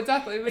 no,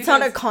 exactly. It's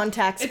not a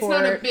contact sport.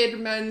 It's not a big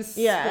men's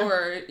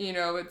sport, you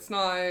know, it's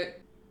not,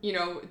 you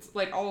know, it's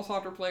like all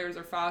soccer players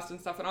are fast and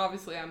stuff, and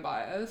obviously I'm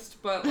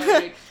biased, but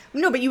like...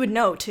 No, but you would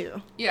know,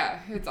 too. Yeah,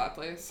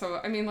 exactly. So,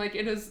 I mean, like,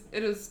 it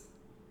is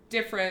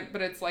different,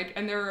 but it's like,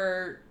 and there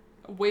are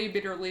way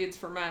bigger leagues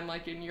for men,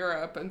 like in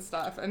Europe and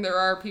stuff, and there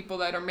are people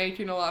that are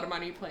making a lot of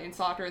money playing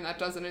soccer, and that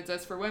doesn't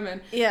exist for women.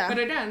 Yeah. But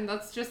again,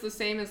 that's just the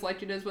same as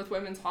like it is with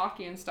women's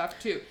hockey and stuff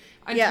too.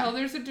 Until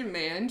there's a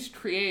demand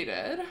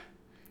created,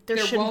 there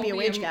shouldn't be a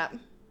wage gap.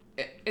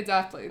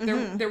 Exactly.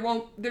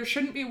 There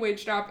shouldn't be a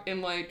wage gap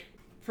in, like,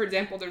 for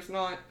example, there's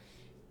not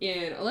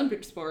in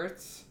Olympic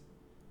sports,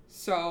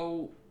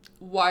 so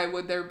why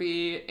would there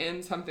be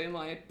in something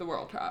like the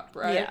World Cup,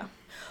 right? Yeah.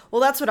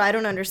 Well, that's what I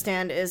don't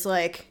understand is,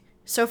 like,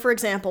 so for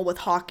example, with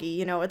hockey,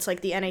 you know, it's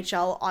like the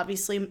NHL,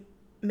 obviously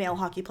male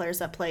hockey players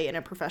that play in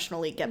a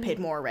professional league get paid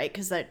more, right?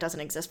 Because that doesn't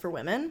exist for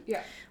women.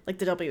 Yeah. Like,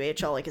 the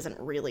WHL, like, isn't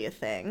really a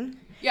thing.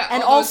 Yeah,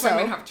 and all also, those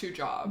women have 2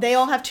 jobs. They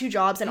all have 2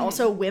 jobs, and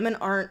also women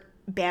aren't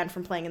banned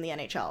from playing in the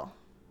NHL.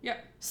 Yeah.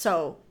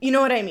 So, you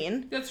know what I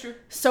mean? That's true.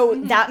 So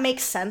that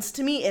makes sense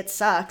to me. It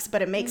sucks,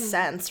 but it makes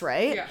sense,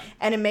 right? Yeah.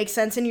 And it makes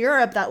sense in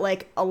Europe that,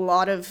 like, a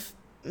lot of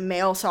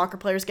male soccer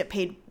players get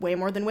paid way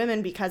more than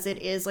women because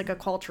it is, like, a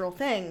cultural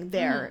thing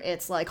there.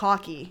 It's like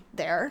hockey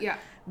there. Yeah.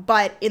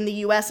 But in the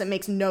U.S., it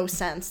makes no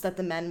sense that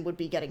the men would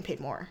be getting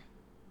paid more.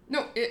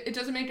 No, it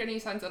doesn't make any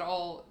sense at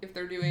all if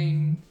they're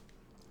doing...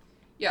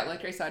 Yeah,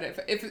 like I said,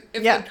 if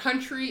the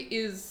country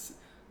is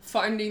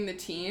funding the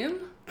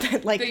team...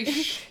 Like, it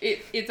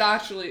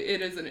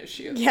is an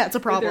issue. Yeah, it's a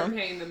problem. They're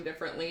paying them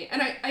differently.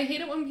 And I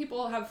hate it when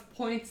people have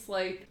points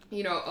like,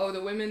 you know, oh,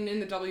 the women in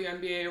the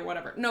WNBA or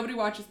whatever. Nobody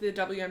watches the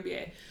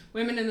WNBA.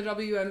 Women in the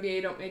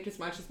WNBA don't make as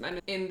much as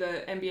men in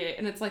the NBA.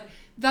 And it's like,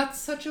 that's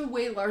such a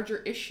way larger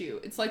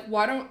issue. It's like,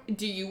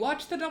 do you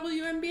watch the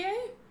WNBA?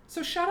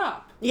 So shut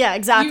up. Yeah,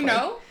 exactly. You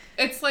know?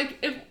 It's like,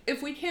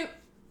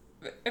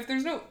 if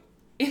there's no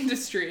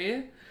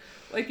industry,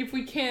 like if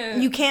we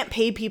can't... You can't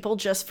pay people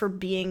just for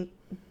being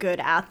good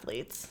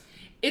athletes.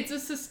 It's a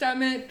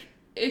systemic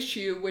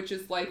issue, which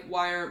is like,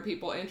 why aren't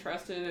people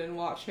interested in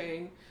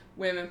watching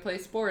women play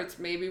sports?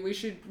 Maybe we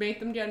should make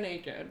them get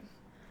naked.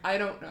 I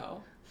don't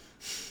know.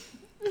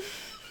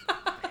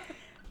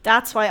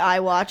 That's why I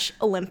watch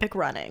Olympic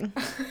running.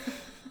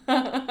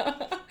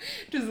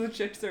 Just the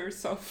chicks that are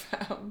so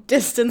found.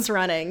 Distance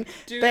running.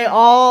 Dude, they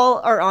all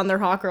are on their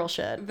hot girl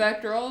shit.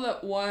 That girl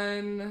that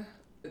won...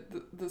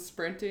 The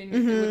sprinting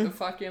with the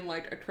fucking,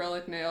 like,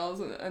 acrylic nails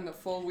and the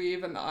full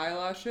weave and the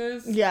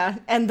eyelashes. Yeah,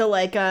 and the,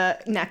 like,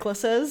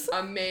 necklaces.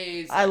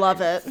 Amazing. I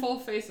love it. Full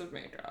face of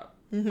makeup.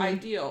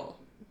 Ideal.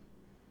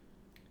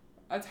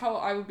 That's how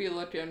I would be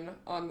looking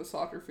on the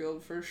soccer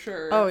field for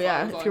sure. Oh,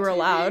 yeah, if you were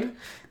allowed.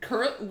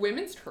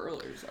 Women's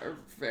curlers are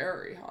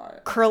very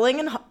hot.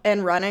 Curling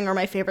and running are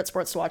my favorite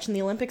sports to watch in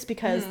the Olympics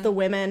because the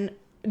women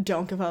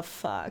don't give a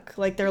fuck.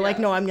 Like, they're like,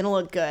 no, I'm gonna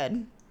look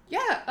good.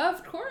 Yeah,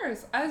 of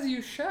course, as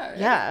you should.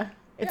 Yeah,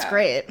 it's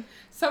great.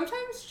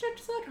 Sometimes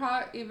chicks look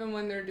hot even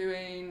when they're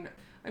doing,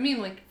 I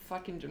mean, like,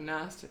 fucking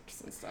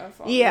gymnastics and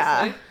stuff, obviously.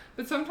 Yeah.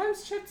 But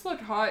sometimes chicks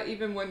look hot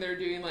even when they're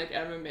doing, like,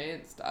 MMA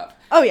and stuff.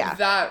 Oh, yeah.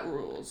 That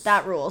rules.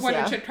 That rules, when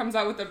yeah. a chick comes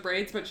out with the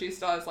braids, but she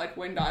still has, like,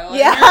 wind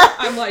eyeliner,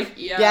 I'm like,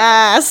 yes.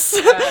 Yes.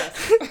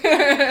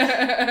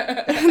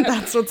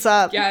 That's what's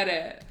up.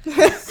 Get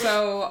it.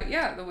 So,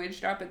 yeah, the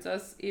wage gap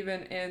exists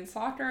even in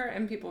soccer,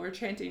 and people were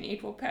chanting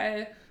equal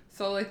pay.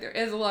 So, like, there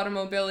is a lot of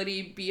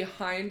mobility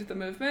behind the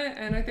movement,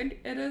 and I think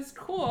it is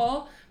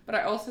cool, but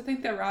I also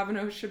think that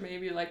Ravenous should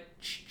maybe, like,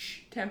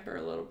 temper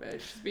a little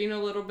bit. She's being a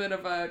little bit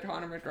of a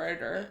Conor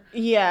McGregor.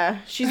 Yeah,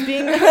 she's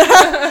being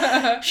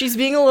she's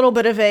being a little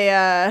bit of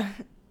a,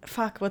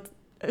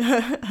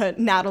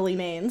 Natalie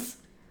Maines.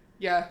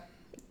 Yeah.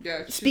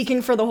 Yeah.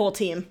 Speaking for the whole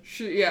team.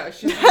 She's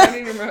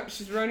running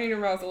her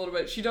mouth a little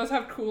bit. She does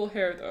have cool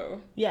hair,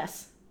 though.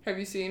 Yes. Have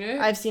you seen it?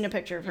 I've seen a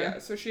picture of her. Yeah,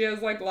 so she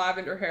has, like,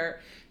 lavender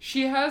hair.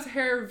 She has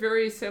hair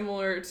very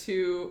similar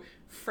to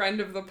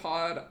friend of the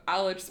pod,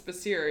 Alex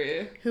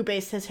Spasiri. Who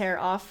based his hair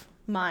off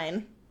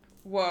mine.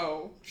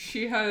 Whoa.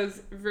 She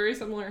has very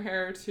similar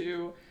hair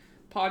to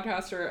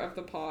podcaster of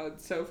the pod,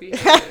 Sophie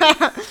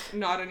Hayes.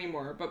 Not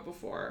anymore, but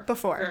before.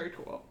 Before. Very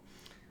cool.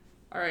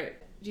 All right.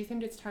 Do you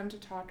think it's time to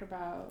talk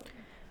about...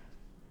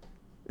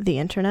 The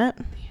internet?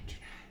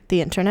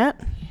 The internet?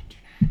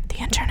 The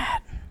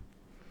internet.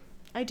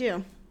 I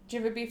do. Do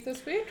you have a beef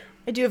this week?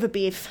 I do have a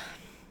beef.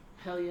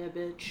 Hell yeah,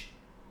 bitch.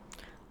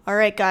 All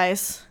right,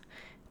 guys.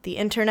 The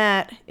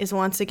internet is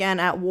once again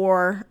at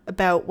war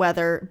about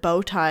whether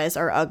bow ties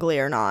are ugly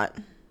or not.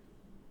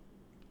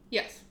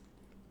 Yes.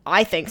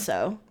 I think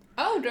so.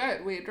 Oh,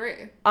 good. We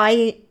agree.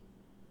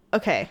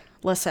 Okay,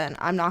 Listen,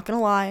 I'm not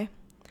gonna lie.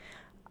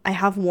 I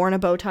have worn a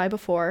bow tie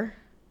before.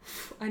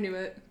 I knew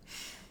it.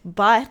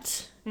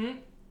 But...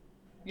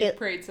 You've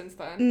prayed since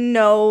then.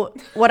 No,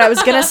 what I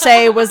was gonna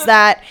say was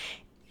that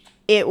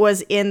it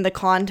was in the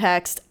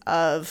context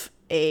of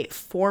a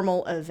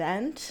formal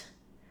event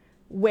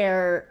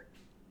where,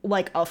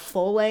 like, a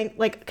full length,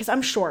 like, because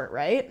I'm short,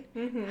 right?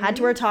 Had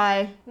to wear a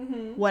tie,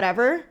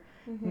 whatever.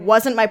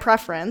 Wasn't my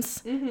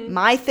preference.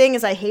 My thing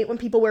is I hate when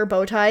people wear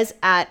bow ties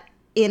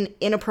in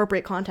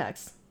inappropriate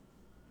contexts.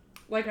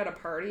 Like at a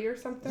party or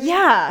something?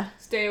 Yeah.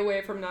 Stay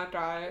away from that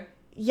guy.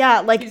 Yeah,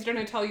 like... He's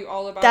gonna tell you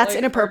all about, that's like,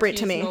 inappropriate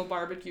to me.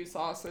 barbecue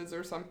sauces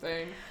or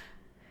something.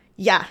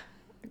 Yeah.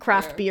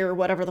 Craft beer,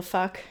 whatever the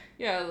fuck.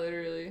 Yeah,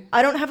 literally.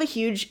 I don't have a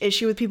huge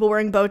issue with people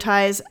wearing bow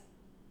ties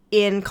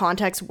in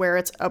context where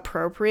it's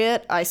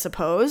appropriate, I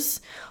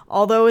suppose.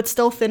 Although it's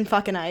still thin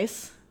fucking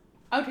ice.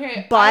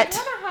 Okay, but I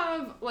kind of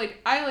have,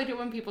 like, I like it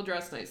when people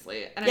dress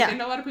nicely. And yeah. I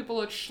think a lot of people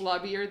look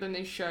schlubbier than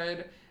they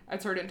should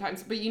at certain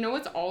times. But you know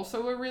what's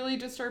also a really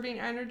disturbing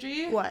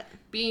energy? What?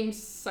 Being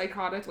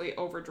psychotically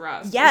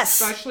overdressed.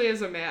 Yes. Especially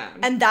as a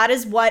man. And that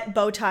is what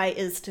bow tie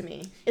is to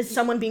me. Is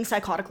someone being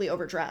psychotically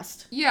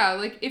overdressed. Yeah,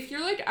 like, if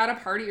you're, like, at a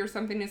party or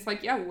something, it's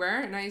like, yeah,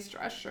 wear a nice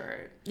dress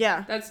shirt.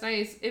 Yeah. That's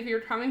nice. If you're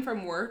coming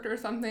from work or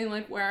something,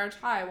 like, wear a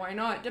tie. Why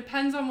not?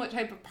 Depends on what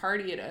type of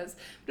party it is.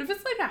 But if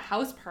it's, like, a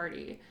house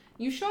party...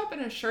 You show up in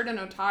a shirt and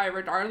a tie,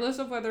 regardless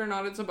of whether or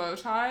not it's a bow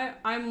tie,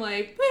 I'm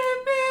like, boo,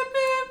 boo,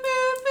 boo,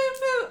 boo, boo,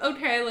 boo.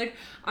 Okay, like,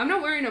 I'm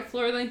not wearing a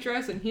floor-length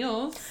dress and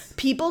heels.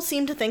 People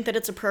seem to think that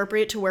it's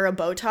appropriate to wear a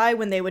bow tie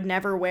when they would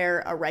never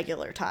wear a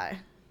regular tie.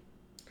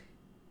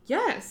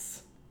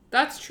 Yes,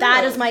 that's true.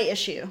 That is my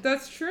issue.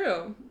 That's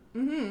true.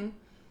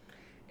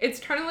 It's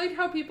kind of like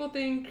how people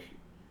think,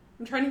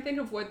 I'm trying to think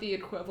of what the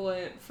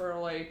equivalent for,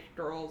 like,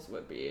 girls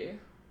would be.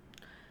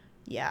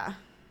 Yeah.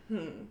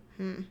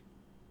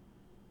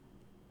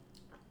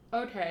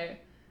 Okay.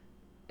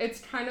 It's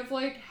kind of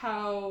like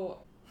how...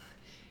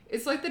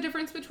 It's like the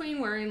difference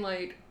between wearing,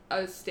 like,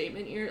 a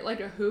statement ear,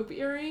 like a hoop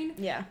earring,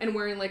 Yeah. and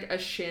wearing, like, a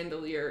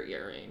chandelier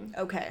earring.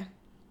 Okay.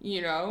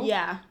 You know?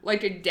 Yeah.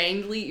 Like a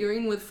dangly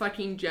earring with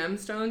fucking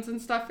gemstones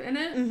and stuff in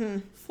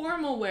it.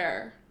 Formal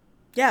wear.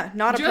 Yeah,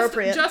 not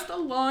appropriate. Just a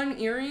long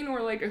earring or,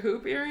 like, a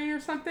hoop earring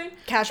or something.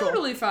 Casual.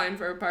 Totally fine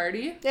for a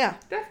party. Yeah.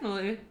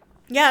 Definitely.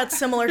 Yeah, it's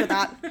similar to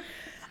that.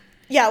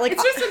 Yeah, like...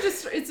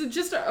 It's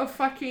just a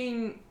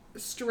fucking...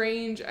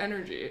 strange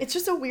energy. It's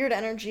just a weird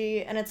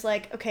energy, and it's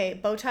like, okay,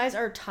 bow ties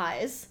are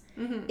ties.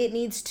 It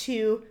needs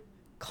to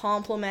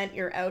complement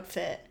your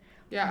outfit.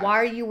 Yeah. Why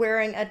are you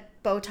wearing a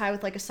bow tie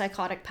with, like, a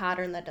psychotic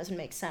pattern that doesn't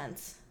make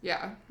sense?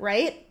 Yeah.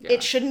 Right? Yeah.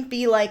 It shouldn't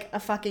be, like, a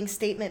fucking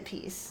statement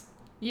piece.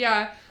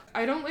 Yeah.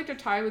 I don't like to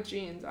tie with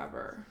jeans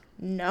ever.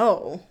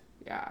 No.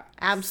 Yeah.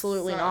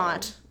 Absolutely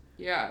not.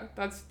 Yeah.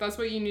 That's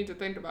what you need to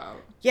think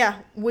about. Yeah.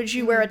 Would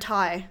you wear a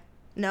tie?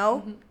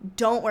 No?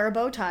 Don't wear a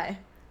bow tie.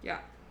 Yeah.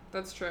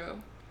 That's true.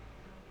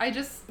 I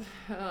just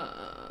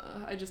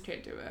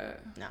can't do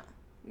it.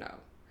 No.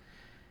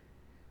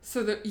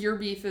 So your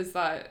beef is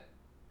that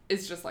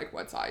it's just like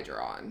what side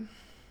you're on.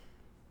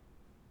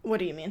 What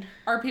do you mean?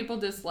 Are people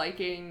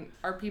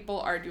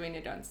arguing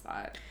against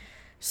that?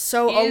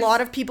 So a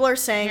lot of people are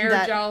saying hair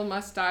that... gel,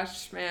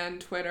 mustache man,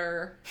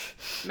 Twitter,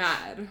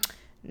 mad.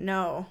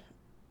 No.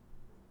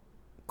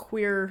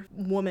 Queer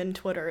woman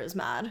Twitter is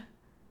mad.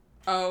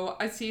 Oh,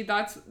 I see.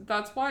 That's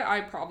why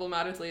I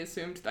problematically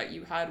assumed that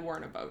you had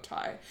worn a bow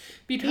tie.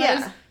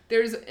 Because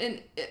there's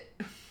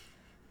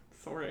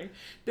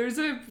there's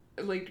a,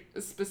 like,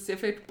 a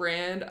specific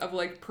brand of,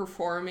 like,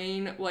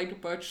 performing, like,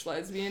 butch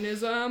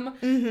lesbianism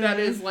that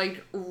is,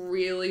 like,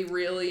 really,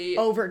 really...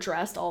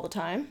 overdressed all the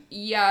time.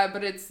 Yeah,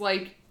 but it's,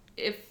 like,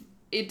 if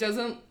it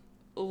doesn't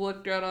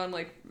look good on,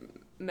 like,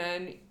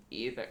 men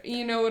either.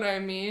 You know what I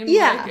mean?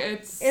 Yeah.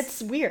 Like,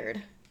 it's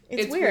weird.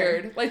 It's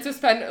weird. Like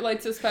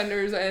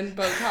suspenders and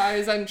bow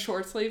ties and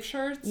short sleeve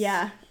shirts.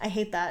 Yeah, I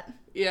hate that.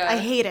 Yeah. I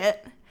hate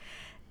it.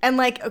 And,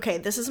 like, okay,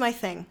 this is my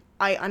thing.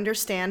 I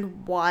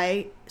understand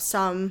why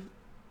some,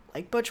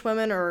 like, butch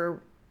women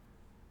or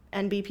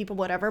NB people,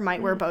 whatever,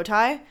 might wear a bow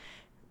tie.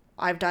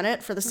 I've done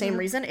it for the same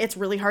reason. It's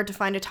really hard to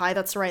find a tie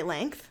that's the right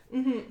length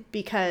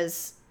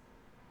because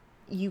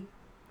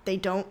they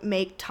don't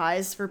make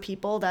ties for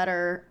people that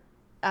are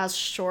as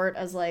short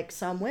as, like,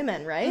 some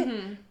women,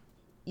 right?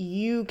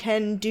 You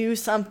can do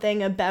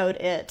something about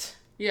it.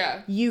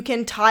 Yeah. You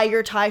can tie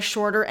your tie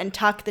shorter and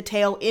tuck the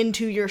tail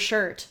into your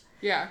shirt.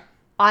 Yeah.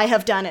 I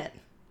have done it.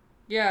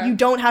 Yeah. You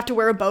don't have to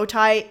wear a bow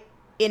tie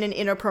in an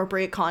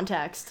inappropriate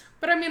context.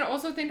 But I mean,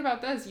 also think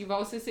about this. You've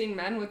also seen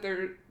men with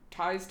their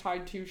ties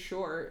tied too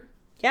short.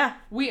 Yeah.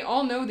 We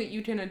all know that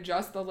you can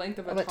adjust the length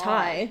of a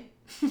tie.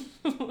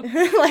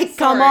 Like,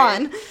 come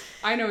on.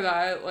 I know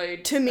that.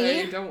 Like, to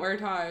me, I don't wear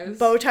ties.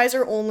 Bow ties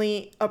are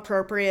only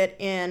appropriate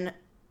in,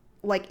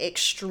 like,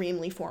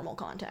 extremely formal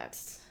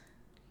contexts.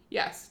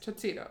 Yes,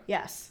 tuxedo.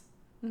 Yes.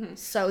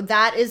 So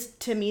that is,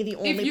 to me, the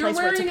only place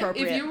where it's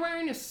appropriate. If you're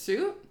wearing a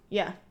suit,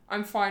 yeah,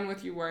 I'm fine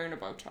with you wearing a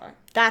bow tie.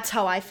 That's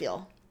how I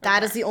feel.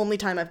 That is the only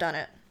time I've done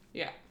it.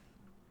 Yeah.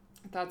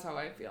 That's how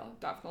I feel,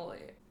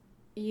 definitely.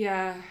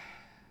 Yeah.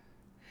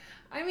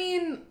 I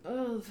mean,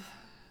 ugh.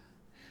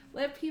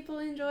 Let people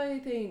enjoy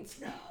things.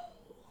 No.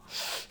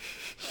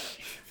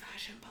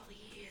 Fashion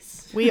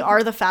police. We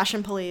are the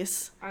fashion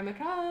police. I'm a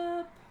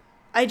cop.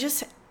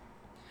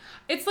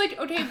 It's like,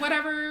 okay,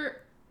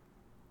 whatever.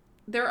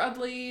 They're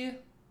ugly.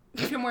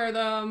 You can wear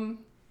them.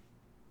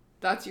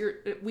 That's your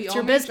business. We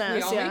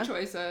all make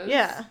choices.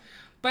 Yeah.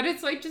 But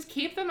it's like, just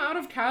keep them out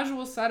of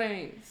casual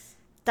settings.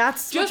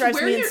 That's what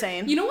drives me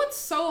insane. You know what's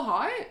so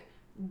hot?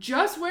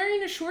 Just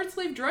wearing a short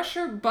sleeve dress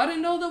shirt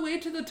buttoned all the way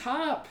to the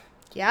top.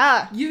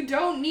 Yeah. You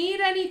don't need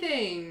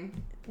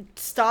anything.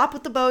 Stop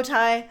with the bow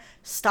tie.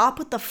 Stop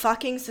with the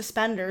fucking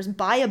suspenders.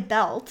 Buy a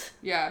belt.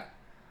 Yeah.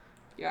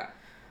 Yeah.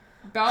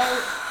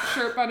 Belt,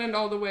 shirt buttoned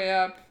all the way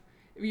up.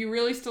 If you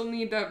really still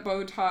need that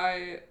bow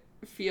tie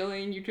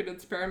feeling, you could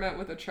experiment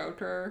with a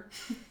choker.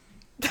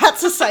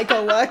 That's a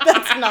psycho look.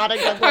 That's not a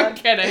good look. I'm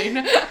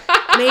kidding.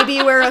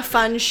 Maybe wear a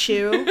fun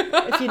shoe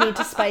if you need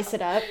to spice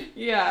it up.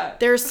 Yeah.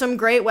 There's some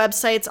great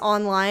websites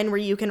online where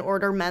you can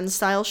order men's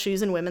style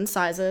shoes and women's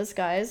sizes,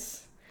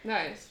 guys.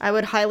 Nice. I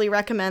would highly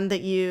recommend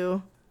that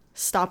you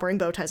stop wearing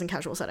bow ties in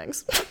casual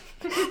settings.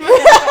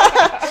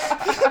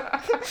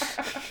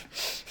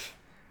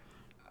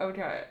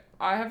 Okay.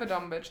 I have a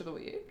dumb bitch of the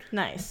week.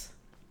 Nice.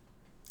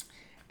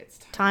 It's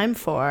time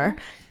for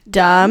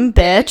Dumb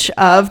Bitch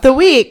of the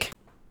Week.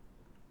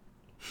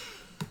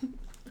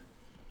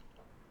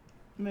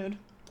 Mood.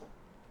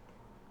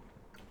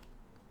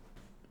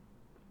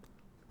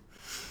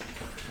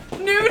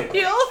 Nude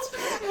heels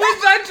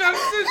with that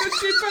jumpsuit that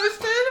she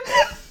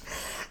posted.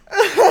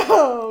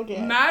 Oh,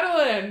 okay.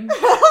 Madeline.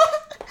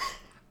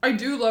 I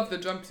do love the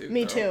jumpsuit.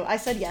 Me too. I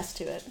said yes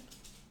to it.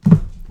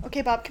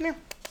 Okay, Bob, come here.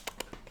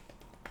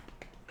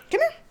 Come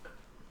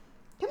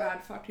here.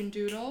 Bad fucking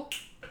doodle.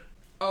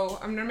 Oh,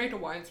 I'm gonna make a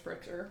wine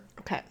spritzer.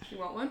 Okay. You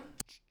want one?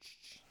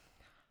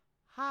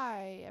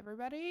 Hi,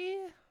 everybody.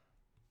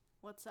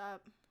 What's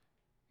up?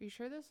 Are you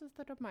sure this is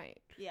the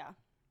mic? Yeah.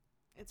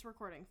 It's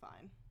recording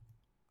fine.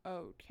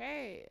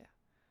 Okay.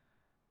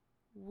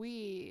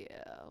 We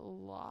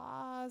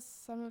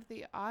lost some of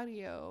the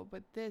audio,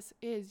 but this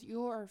is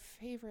your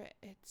favorite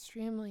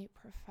extremely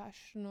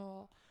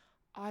professional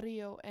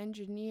audio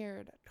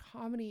engineered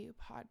comedy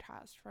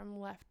podcast from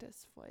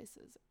leftist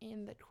voices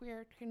in the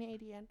queer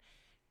Canadian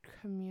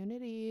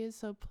community.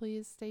 So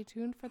please stay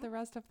tuned for the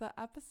rest of the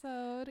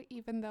episode,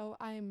 even though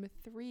I'm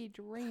 3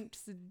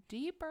 drinks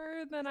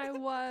deeper than I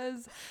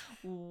was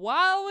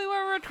while we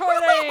were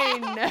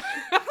recording.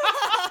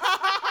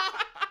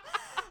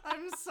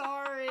 I'm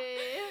sorry.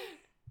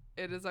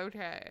 It is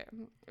okay.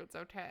 It's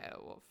okay.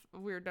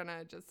 We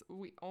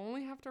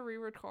only have to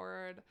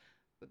re-record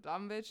the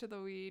dumb bitch of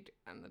the week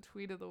and the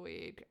tweet of the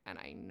week, and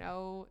I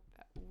know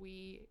that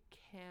we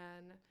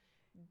can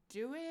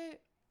do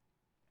it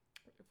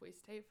if we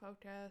stay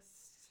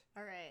focused.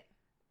 All right.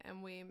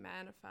 And we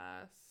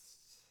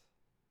manifest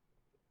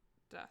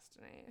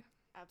destiny.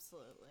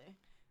 Absolutely.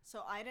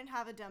 So I didn't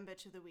have a dumb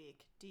bitch of the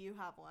week. Do you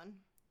have one?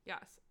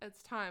 Yes,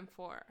 it's time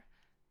for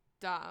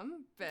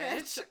dumb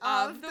bitch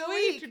of the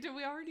week. Did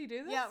we already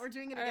do this? Yeah, we're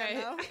doing it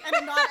again though. And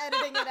I'm not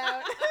editing it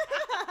out.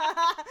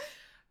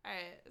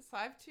 Alright, so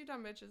I have 2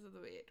 dumb bitches of the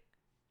week.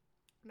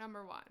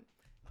 Number 1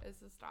 is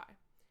this guy.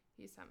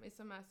 He sent me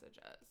some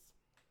messages.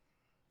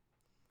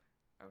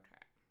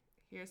 Okay,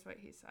 here's what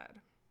he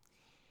said.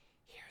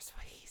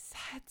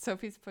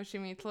 Sophie's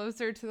pushing me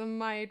closer to the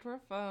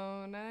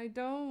microphone. I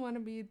don't want to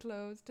be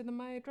close to the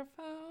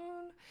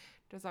microphone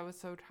because I was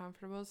so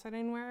comfortable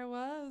sitting where I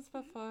was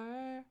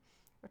before.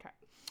 Okay.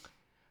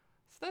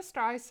 So this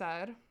guy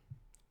said,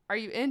 "Are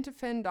you into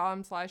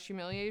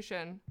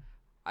findom/humiliation?"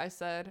 I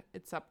said,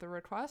 "Accept the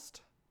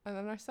request." And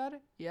then I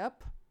said,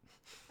 "Yep."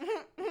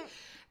 And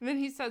then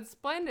he said,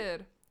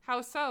 "Splendid.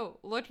 How so?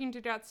 Looking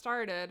to get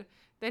started."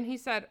 Then he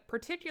said,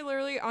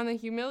 "Particularly on the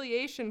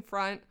humiliation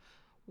front,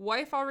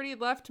 wife already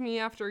left me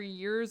after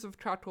years of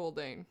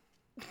cuckolding."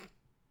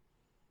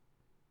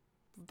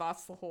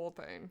 That's the whole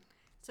thing.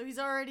 So he's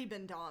already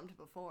been dommed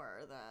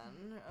before,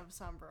 then, of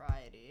some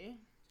variety.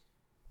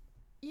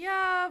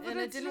 Yeah, but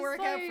it didn't work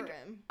out for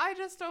him. I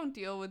just don't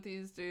deal with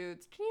these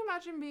dudes. Can you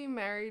imagine being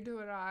married to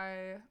a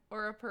guy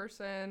or a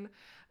person,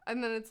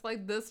 and then it's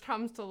like this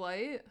comes to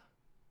light?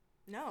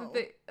 No.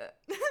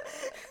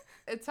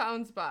 It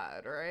sounds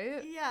bad,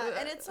 right? Yeah,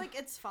 and it's like,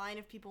 it's fine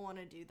if people want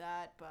to do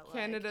that, but like...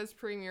 Canada's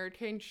premier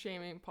kink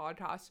shaming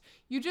podcast.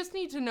 You just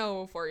need to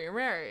know before you're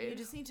married. You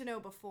just need to know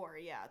before,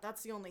 yeah.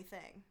 That's the only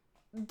thing.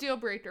 Deal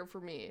breaker for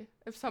me.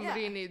 If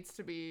somebody needs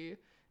to be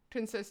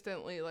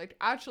consistently like,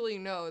 actually,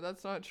 no,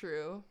 that's not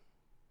true.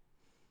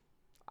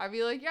 I'd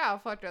be like, yeah,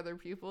 fuck other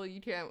people. You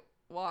can't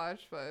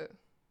watch, but...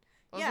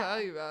 I'll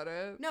tell you about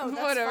it. No,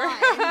 that's whatever.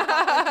 fine.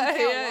 But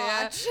you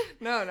can't watch.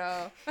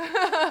 No.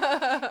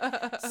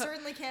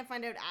 Certainly can't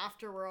find out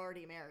after we're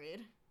already married.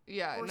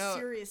 Yeah, or no.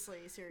 seriously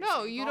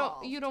No,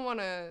 involved. you don't want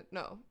to.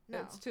 No,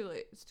 it's too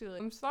late. So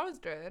that was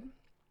good.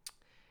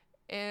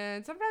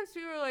 And sometimes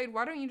people are like,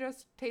 "Why don't you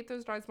just take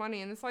those guys'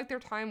 money?" And it's like they're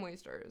time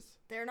wasters.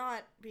 They're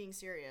not being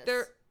serious.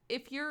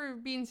 If you're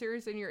being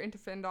serious and you're into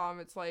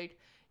findom, it's like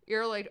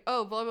You're like,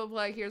 oh, blah, blah,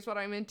 blah, here's what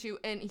I'm into,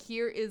 and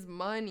here is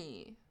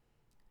money.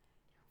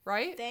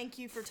 Right? Thank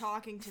you for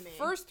talking to me.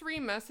 First 3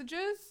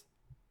 messages,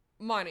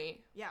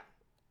 money. Yeah.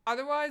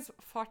 Otherwise,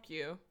 fuck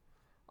you.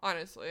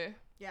 Honestly.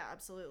 Yeah,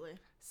 absolutely.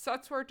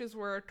 Such work is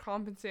work,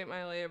 compensate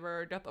my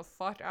labor, get the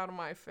fuck out of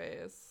my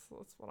face.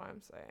 That's what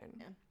I'm saying.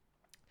 Yeah.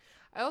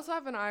 I also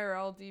have an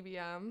IRL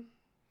DBM.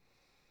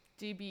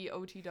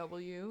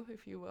 DBOTW,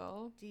 if you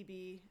will.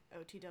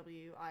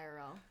 DBOTW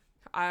IRL.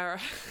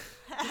 IRL.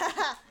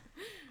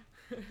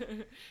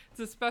 It's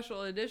a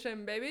special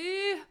edition,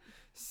 baby.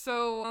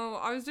 So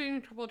I was doing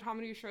a couple of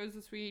comedy shows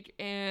this week,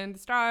 and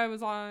this guy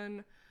was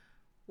on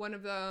one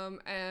of them,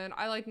 and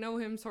I like know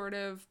him sort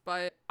of,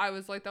 but I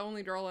was like the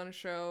only girl on a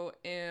show,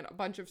 and a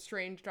bunch of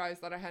strange guys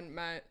that I hadn't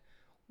met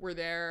were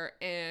there,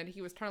 and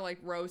he was kind of like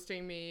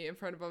roasting me in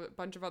front of a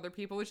bunch of other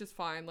people, which is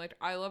fine. Like,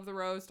 I love the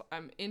roast.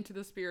 I'm into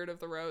the spirit of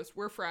the roast.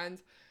 We're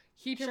friends.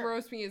 He can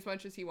roast me as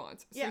much as he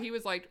wants. So he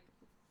was like,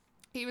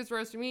 he was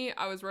roasting me.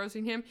 I was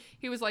roasting him.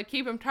 He was like,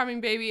 keep him coming,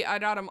 baby. I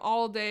got him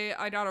all day.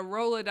 I got a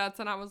Rolodex.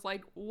 And I was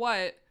like,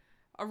 what?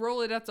 A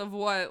Rolodex of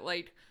what?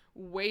 Like,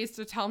 ways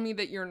to tell me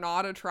that you're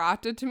not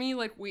attracted to me?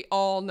 Like, we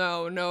all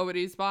know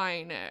nobody's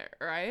buying it,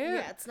 right?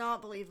 Yeah, it's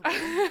not believable.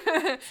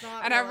 It's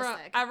not and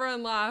realistic.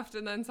 everyone laughed.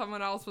 And then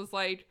someone else was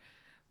like,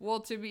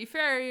 well, to be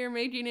fair, you're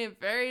making it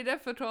very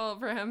difficult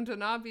for him to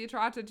not be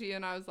attracted to you.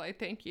 And I was like,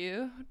 thank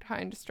you,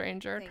 kind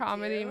stranger,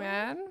 comedy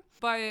man.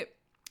 But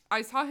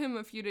I saw him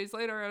a few days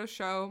later at a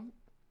show,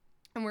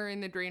 and we're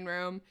in the green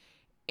room,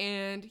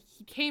 and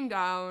he came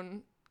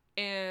down,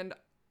 and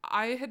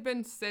I had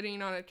been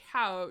sitting on a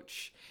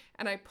couch,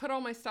 and I put all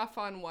my stuff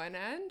on one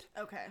end.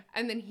 Okay.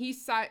 And then he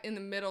sat in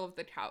the middle of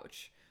the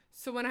couch.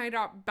 So when I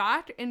got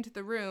back into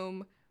the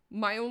room,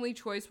 my only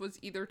choice was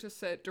either to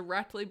sit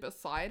directly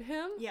beside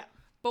him. Yeah.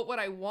 But what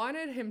I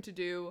wanted him to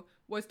do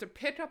was to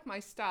pick up my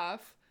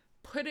stuff,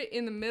 put it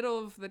in the middle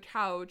of the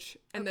couch,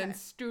 and then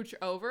scooch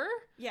over.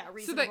 Yeah,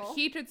 reasonable. So that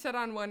he could sit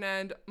on one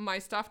end, my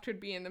stuff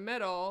could be in the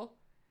middle,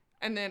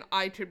 and then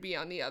I could be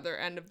on the other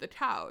end of the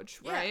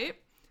couch, right?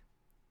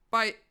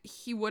 But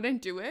he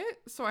wouldn't do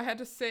it, so I had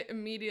to sit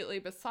immediately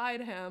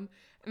beside him.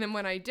 And then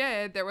when I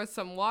did, there was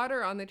some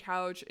water on the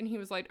couch, and he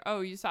was like,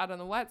 oh, you sat on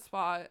the wet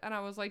spot? And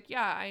I was like,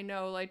 yeah, I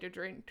know, like, a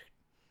drink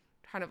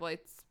kind of,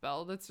 like,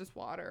 spilled. It's just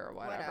water or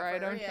whatever. I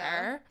don't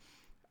care.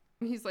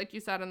 He's like, you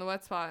sat on the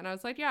wet spot? And I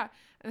was like, yeah.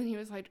 And then he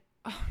was like,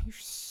 oh, you're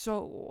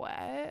so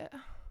wet.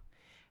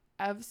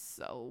 Ev's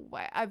so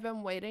wet. I've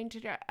been waiting to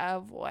get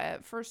Ev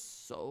wet for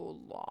so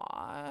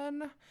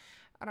long.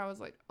 And I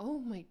was like, oh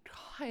my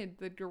God,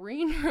 the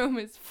green room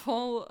is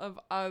full of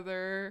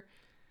other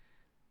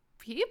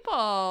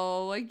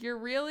people. Like, you're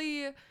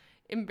really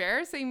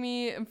embarrassing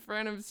me in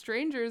front of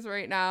strangers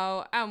right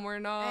now, and we're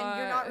not. And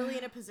you're not really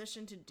in a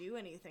position to do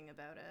anything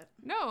about it.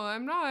 No,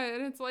 I'm not.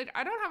 And it's like,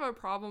 I don't have a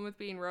problem with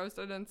being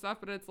roasted and stuff,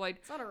 but it's like,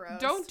 it's not a roast.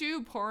 Don't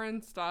do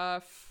porn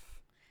stuff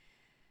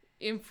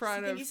in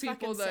front of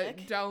people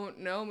that don't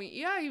know me.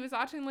 Yeah, he was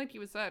acting like he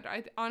was sick.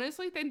 I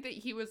honestly think that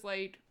he was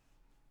like,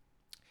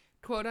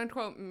 quote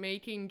unquote,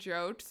 making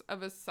jokes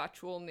of a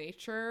sexual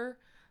nature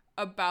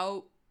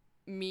about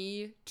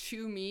me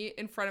to me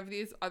in front of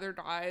these other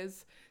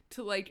guys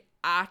to like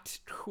act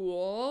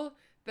cool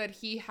that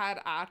he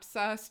had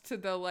access to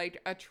the like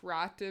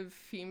attractive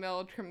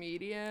female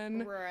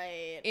comedian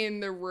in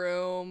the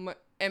room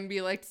and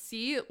be like,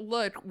 see,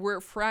 look, we're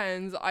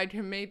friends. I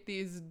can make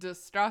these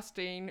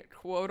disgusting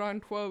quote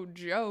unquote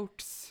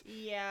jokes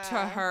to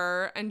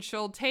her and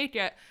she'll take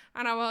it.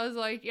 And I was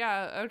like,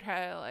 yeah,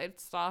 okay, like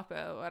stop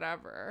it,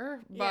 whatever.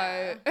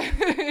 But,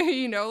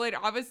 you know, like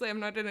obviously I'm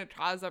not going to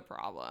cause a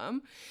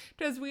problem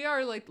because we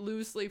are like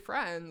loosely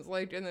friends,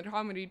 like in the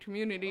comedy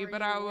community.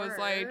 But I was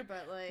like,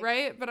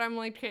 right? But I'm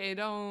like, hey,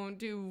 don't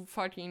do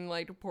fucking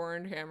like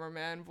porn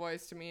cameraman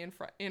voice to me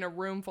in a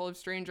room full of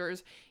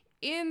strangers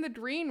in the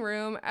green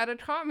room at a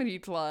comedy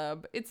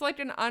club. It's like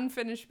an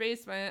unfinished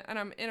basement and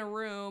I'm in a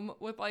room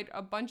with like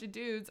a bunch of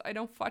dudes I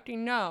don't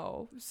fucking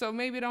know. So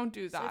maybe don't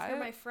do that. So if you're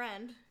my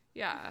friend.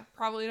 Yeah,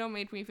 probably don't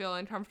make me feel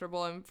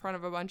uncomfortable in front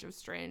of a bunch of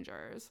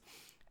strangers.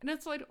 And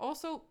it's like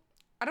also,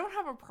 I don't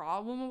have a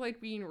problem with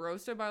like being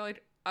roasted by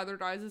like other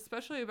guys,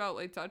 especially about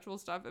like sexual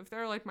stuff if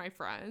they're like my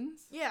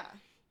friends. Yeah.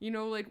 You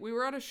know, like we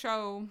were at a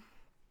show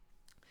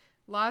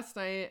last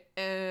night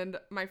and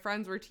my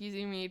friends were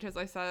teasing me because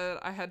I said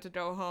I had to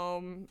go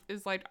home.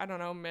 It's like, I don't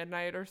know,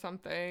 midnight or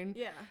something.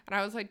 Yeah. And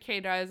I was like,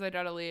 okay, guys, I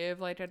gotta leave.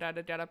 Like, I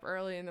gotta get up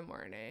early in the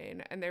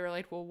morning. And they were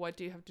like, well, what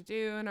do you have to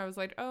do? And I was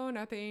like, oh,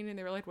 nothing. And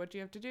they were like, what do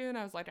you have to do? And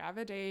I was like, I have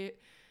a date.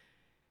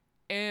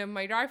 And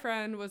my guy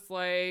friend was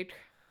like,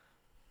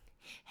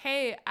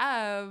 hey,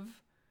 Ev,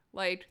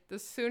 like, the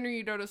sooner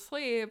you go to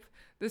sleep,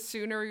 the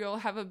sooner you'll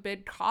have a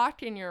big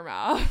cock in your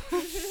mouth.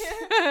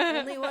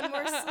 Only one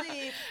more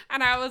sleep.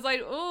 And I was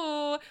like,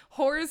 ooh,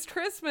 whore's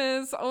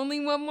Christmas.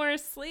 Only one more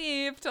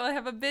sleep till I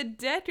have a big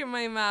dick in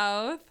my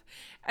mouth.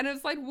 And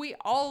it's like, we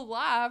all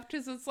laughed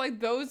because it's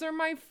like, those are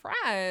my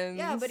friends.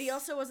 Yeah, but he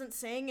also wasn't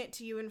saying it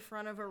to you in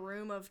front of a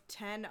room of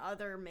 10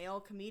 other male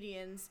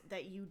comedians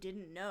that you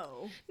didn't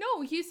know.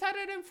 No, he said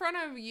it in front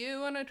of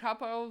you and a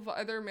couple of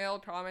other male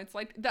comics,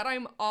 like, that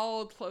I'm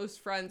all close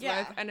friends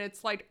with. And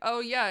it's like, oh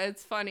yeah,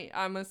 it's funny.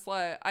 I'm a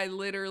slut. I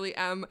literally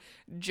am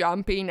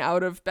jumping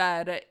out of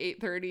bed at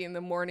 8:30 in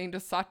the morning to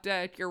suck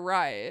dick. You're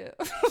right.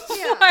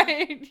 Yeah.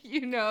 Like,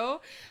 you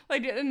know?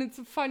 Like, and it's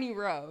a funny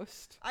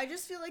roast. I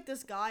just feel like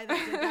this guy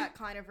that did that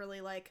kind of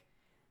really, like,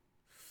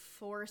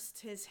 forced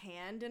his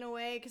hand in a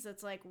way, because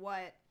it's like,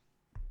 what?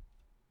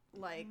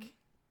 Like,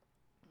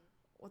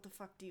 what the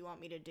fuck do you want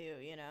me to do,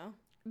 you know?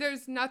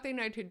 There's nothing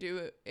I could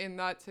do in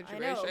that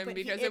situation, I know,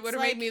 because it would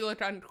have made me look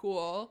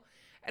uncool.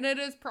 And it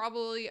is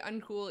probably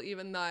uncool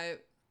even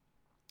that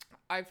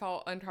I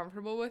felt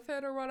uncomfortable with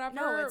it or whatever.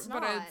 No, it's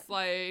not. But it's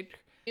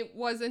like, it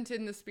wasn't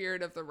in the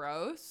spirit of the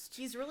roast.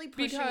 He's really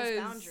pushing his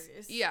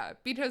boundaries. Yeah,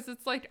 because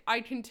it's like, I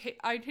can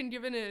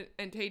give it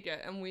and take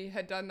it, and we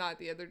had done that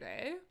the other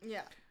day.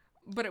 Yeah.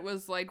 But it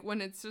was like, when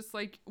it's just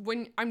like,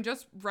 when I'm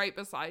just right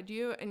beside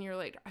you and you're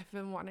like, I've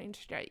been wanting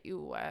to get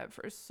you wet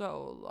for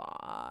so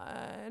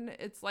long.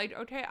 It's like,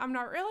 okay, I'm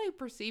not really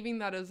perceiving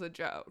that as a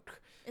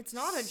joke. It's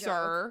not a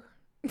joke.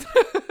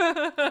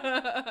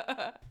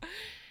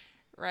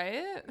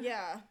 Right?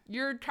 Yeah.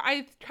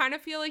 I kind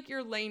of feel like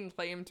you're laying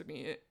claim to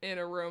me in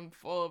a room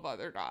full of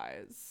other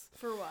guys.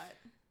 For what?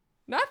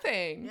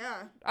 Nothing.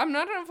 Yeah. I'm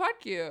not gonna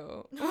fuck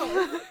you.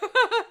 No.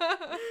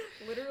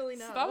 Literally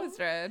no. So that was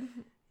red.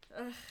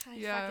 Ugh, I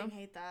fucking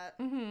hate that.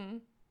 Mm-hmm.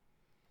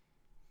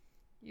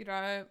 You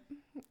got a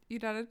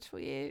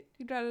tweet.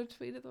 You got a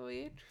tweet of the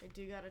week. I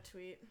do got a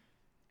tweet.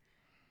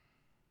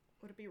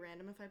 Would it be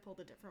random if I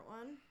pulled a different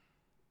one?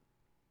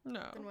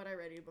 No. Than what I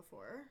read you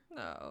before?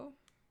 No.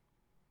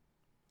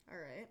 All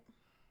right.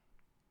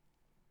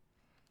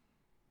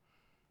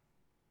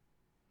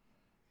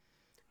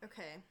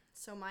 Okay,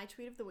 so my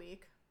tweet of the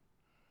week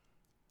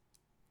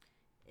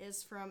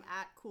is from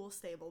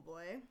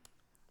 @CoolStableBoy.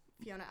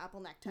 Fiona Apple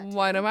neck tattoo.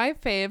 One of my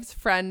faves,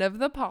 friend of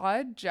the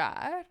pod,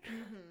 Jack.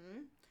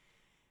 Mm-hmm.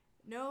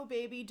 No,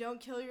 baby, don't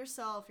kill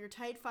yourself. Your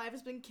tight 5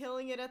 has been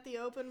killing it at the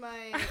open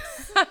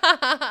mics.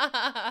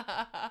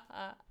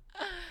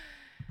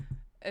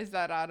 Is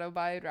that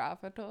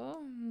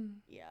autobiographical?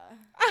 Yeah.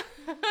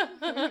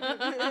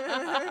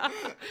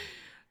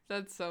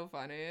 That's so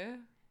funny.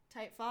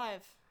 Tight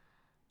 5.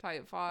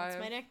 Tight 5.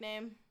 That's my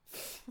nickname.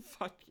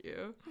 Fuck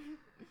you.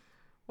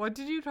 What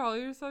did you call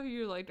yourself?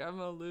 You're like, I'm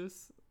a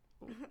loose...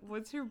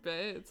 What's your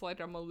bit? It's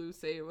like, I'm a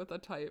loose 8 with a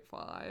tight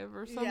 5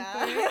 or something.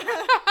 Yeah.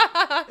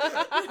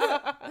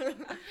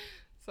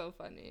 So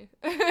funny.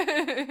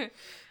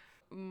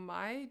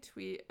 My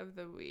tweet of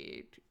the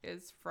week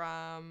is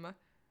from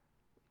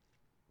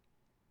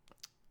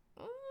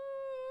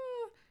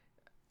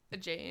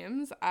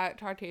James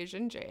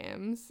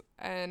 @CaucasianJames,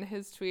 and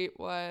his tweet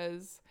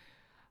was,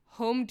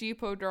 Home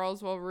Depot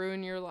girls will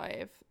ruin your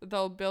life.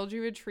 They'll build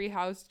you a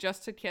treehouse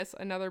just to kiss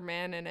another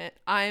man in it.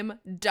 I'm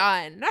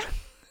done.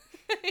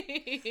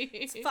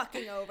 It's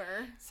fucking over.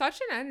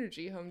 Such an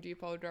energy, Home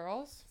Depot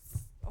girls.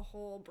 A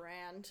whole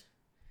brand.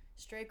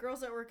 Straight girls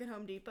that work at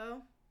Home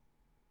Depot.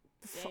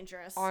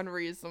 Dangerous.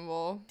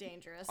 Unreasonable.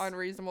 Dangerous.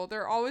 Unreasonable.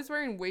 They're always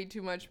wearing way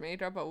too much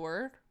makeup at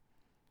work.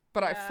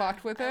 But I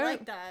fucked with it. I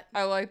like that.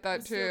 I like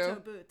that too.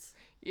 Steel-toe boots.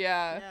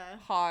 Yeah.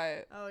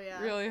 Hot. Oh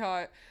yeah. Really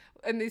hot.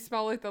 And they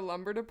smell like the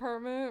lumber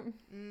department.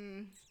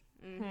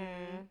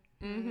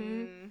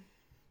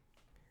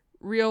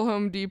 Real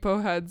Home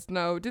Depot heads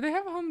know. Do they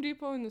have a Home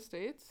Depot in the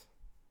States?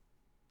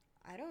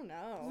 I don't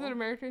know. Is it an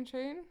American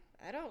chain?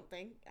 I don't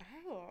think.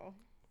 Oh.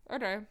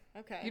 Okay.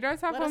 Okay. You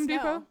guys have Home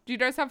Depot? Do you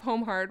guys have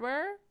Home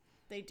Hardware?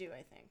 They do,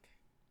 I think.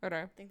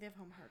 Okay. I think they have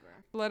Home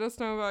Hardware. Let us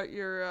know about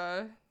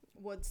your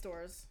wood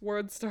stores.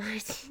 Word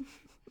stores.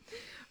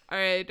 All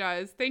right,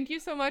 guys. Thank you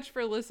so much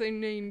for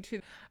listening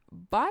to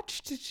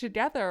Botched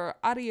Together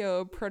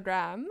audio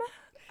program.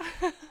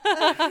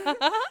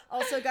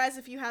 Also, guys,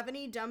 if you have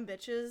any dumb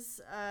bitches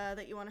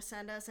that you want to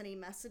send us any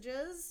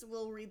messages,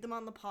 we'll read them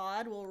on the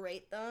pod. We'll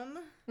rate them.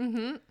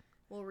 Mm-hmm.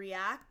 We'll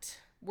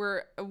react.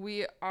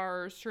 We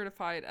are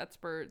certified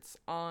experts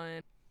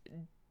on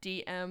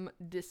DM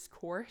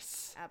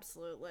discourse.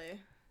 Absolutely.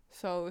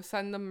 So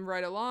send them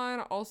right along.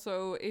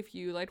 Also, if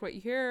you like what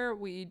you hear,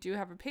 we do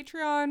have a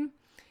Patreon.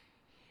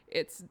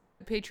 It's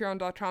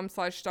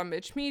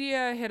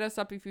patreon.com/dumbbitchmedia. Hit us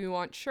up if you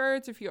want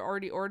shirts. If you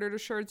already ordered a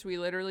shirts, we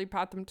literally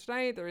bought them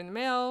tonight. They're in the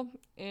mail.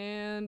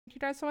 And thank you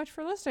guys so much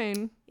for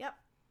listening. Yep.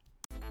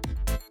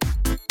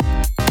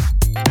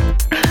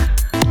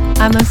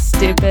 I'm a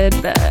stupid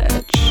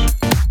bitch.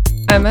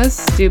 I'm a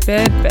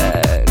stupid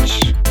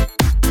bitch.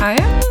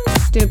 I am a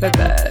stupid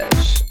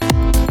bitch.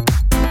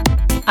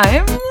 I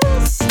am a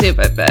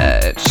stupid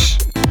bitch.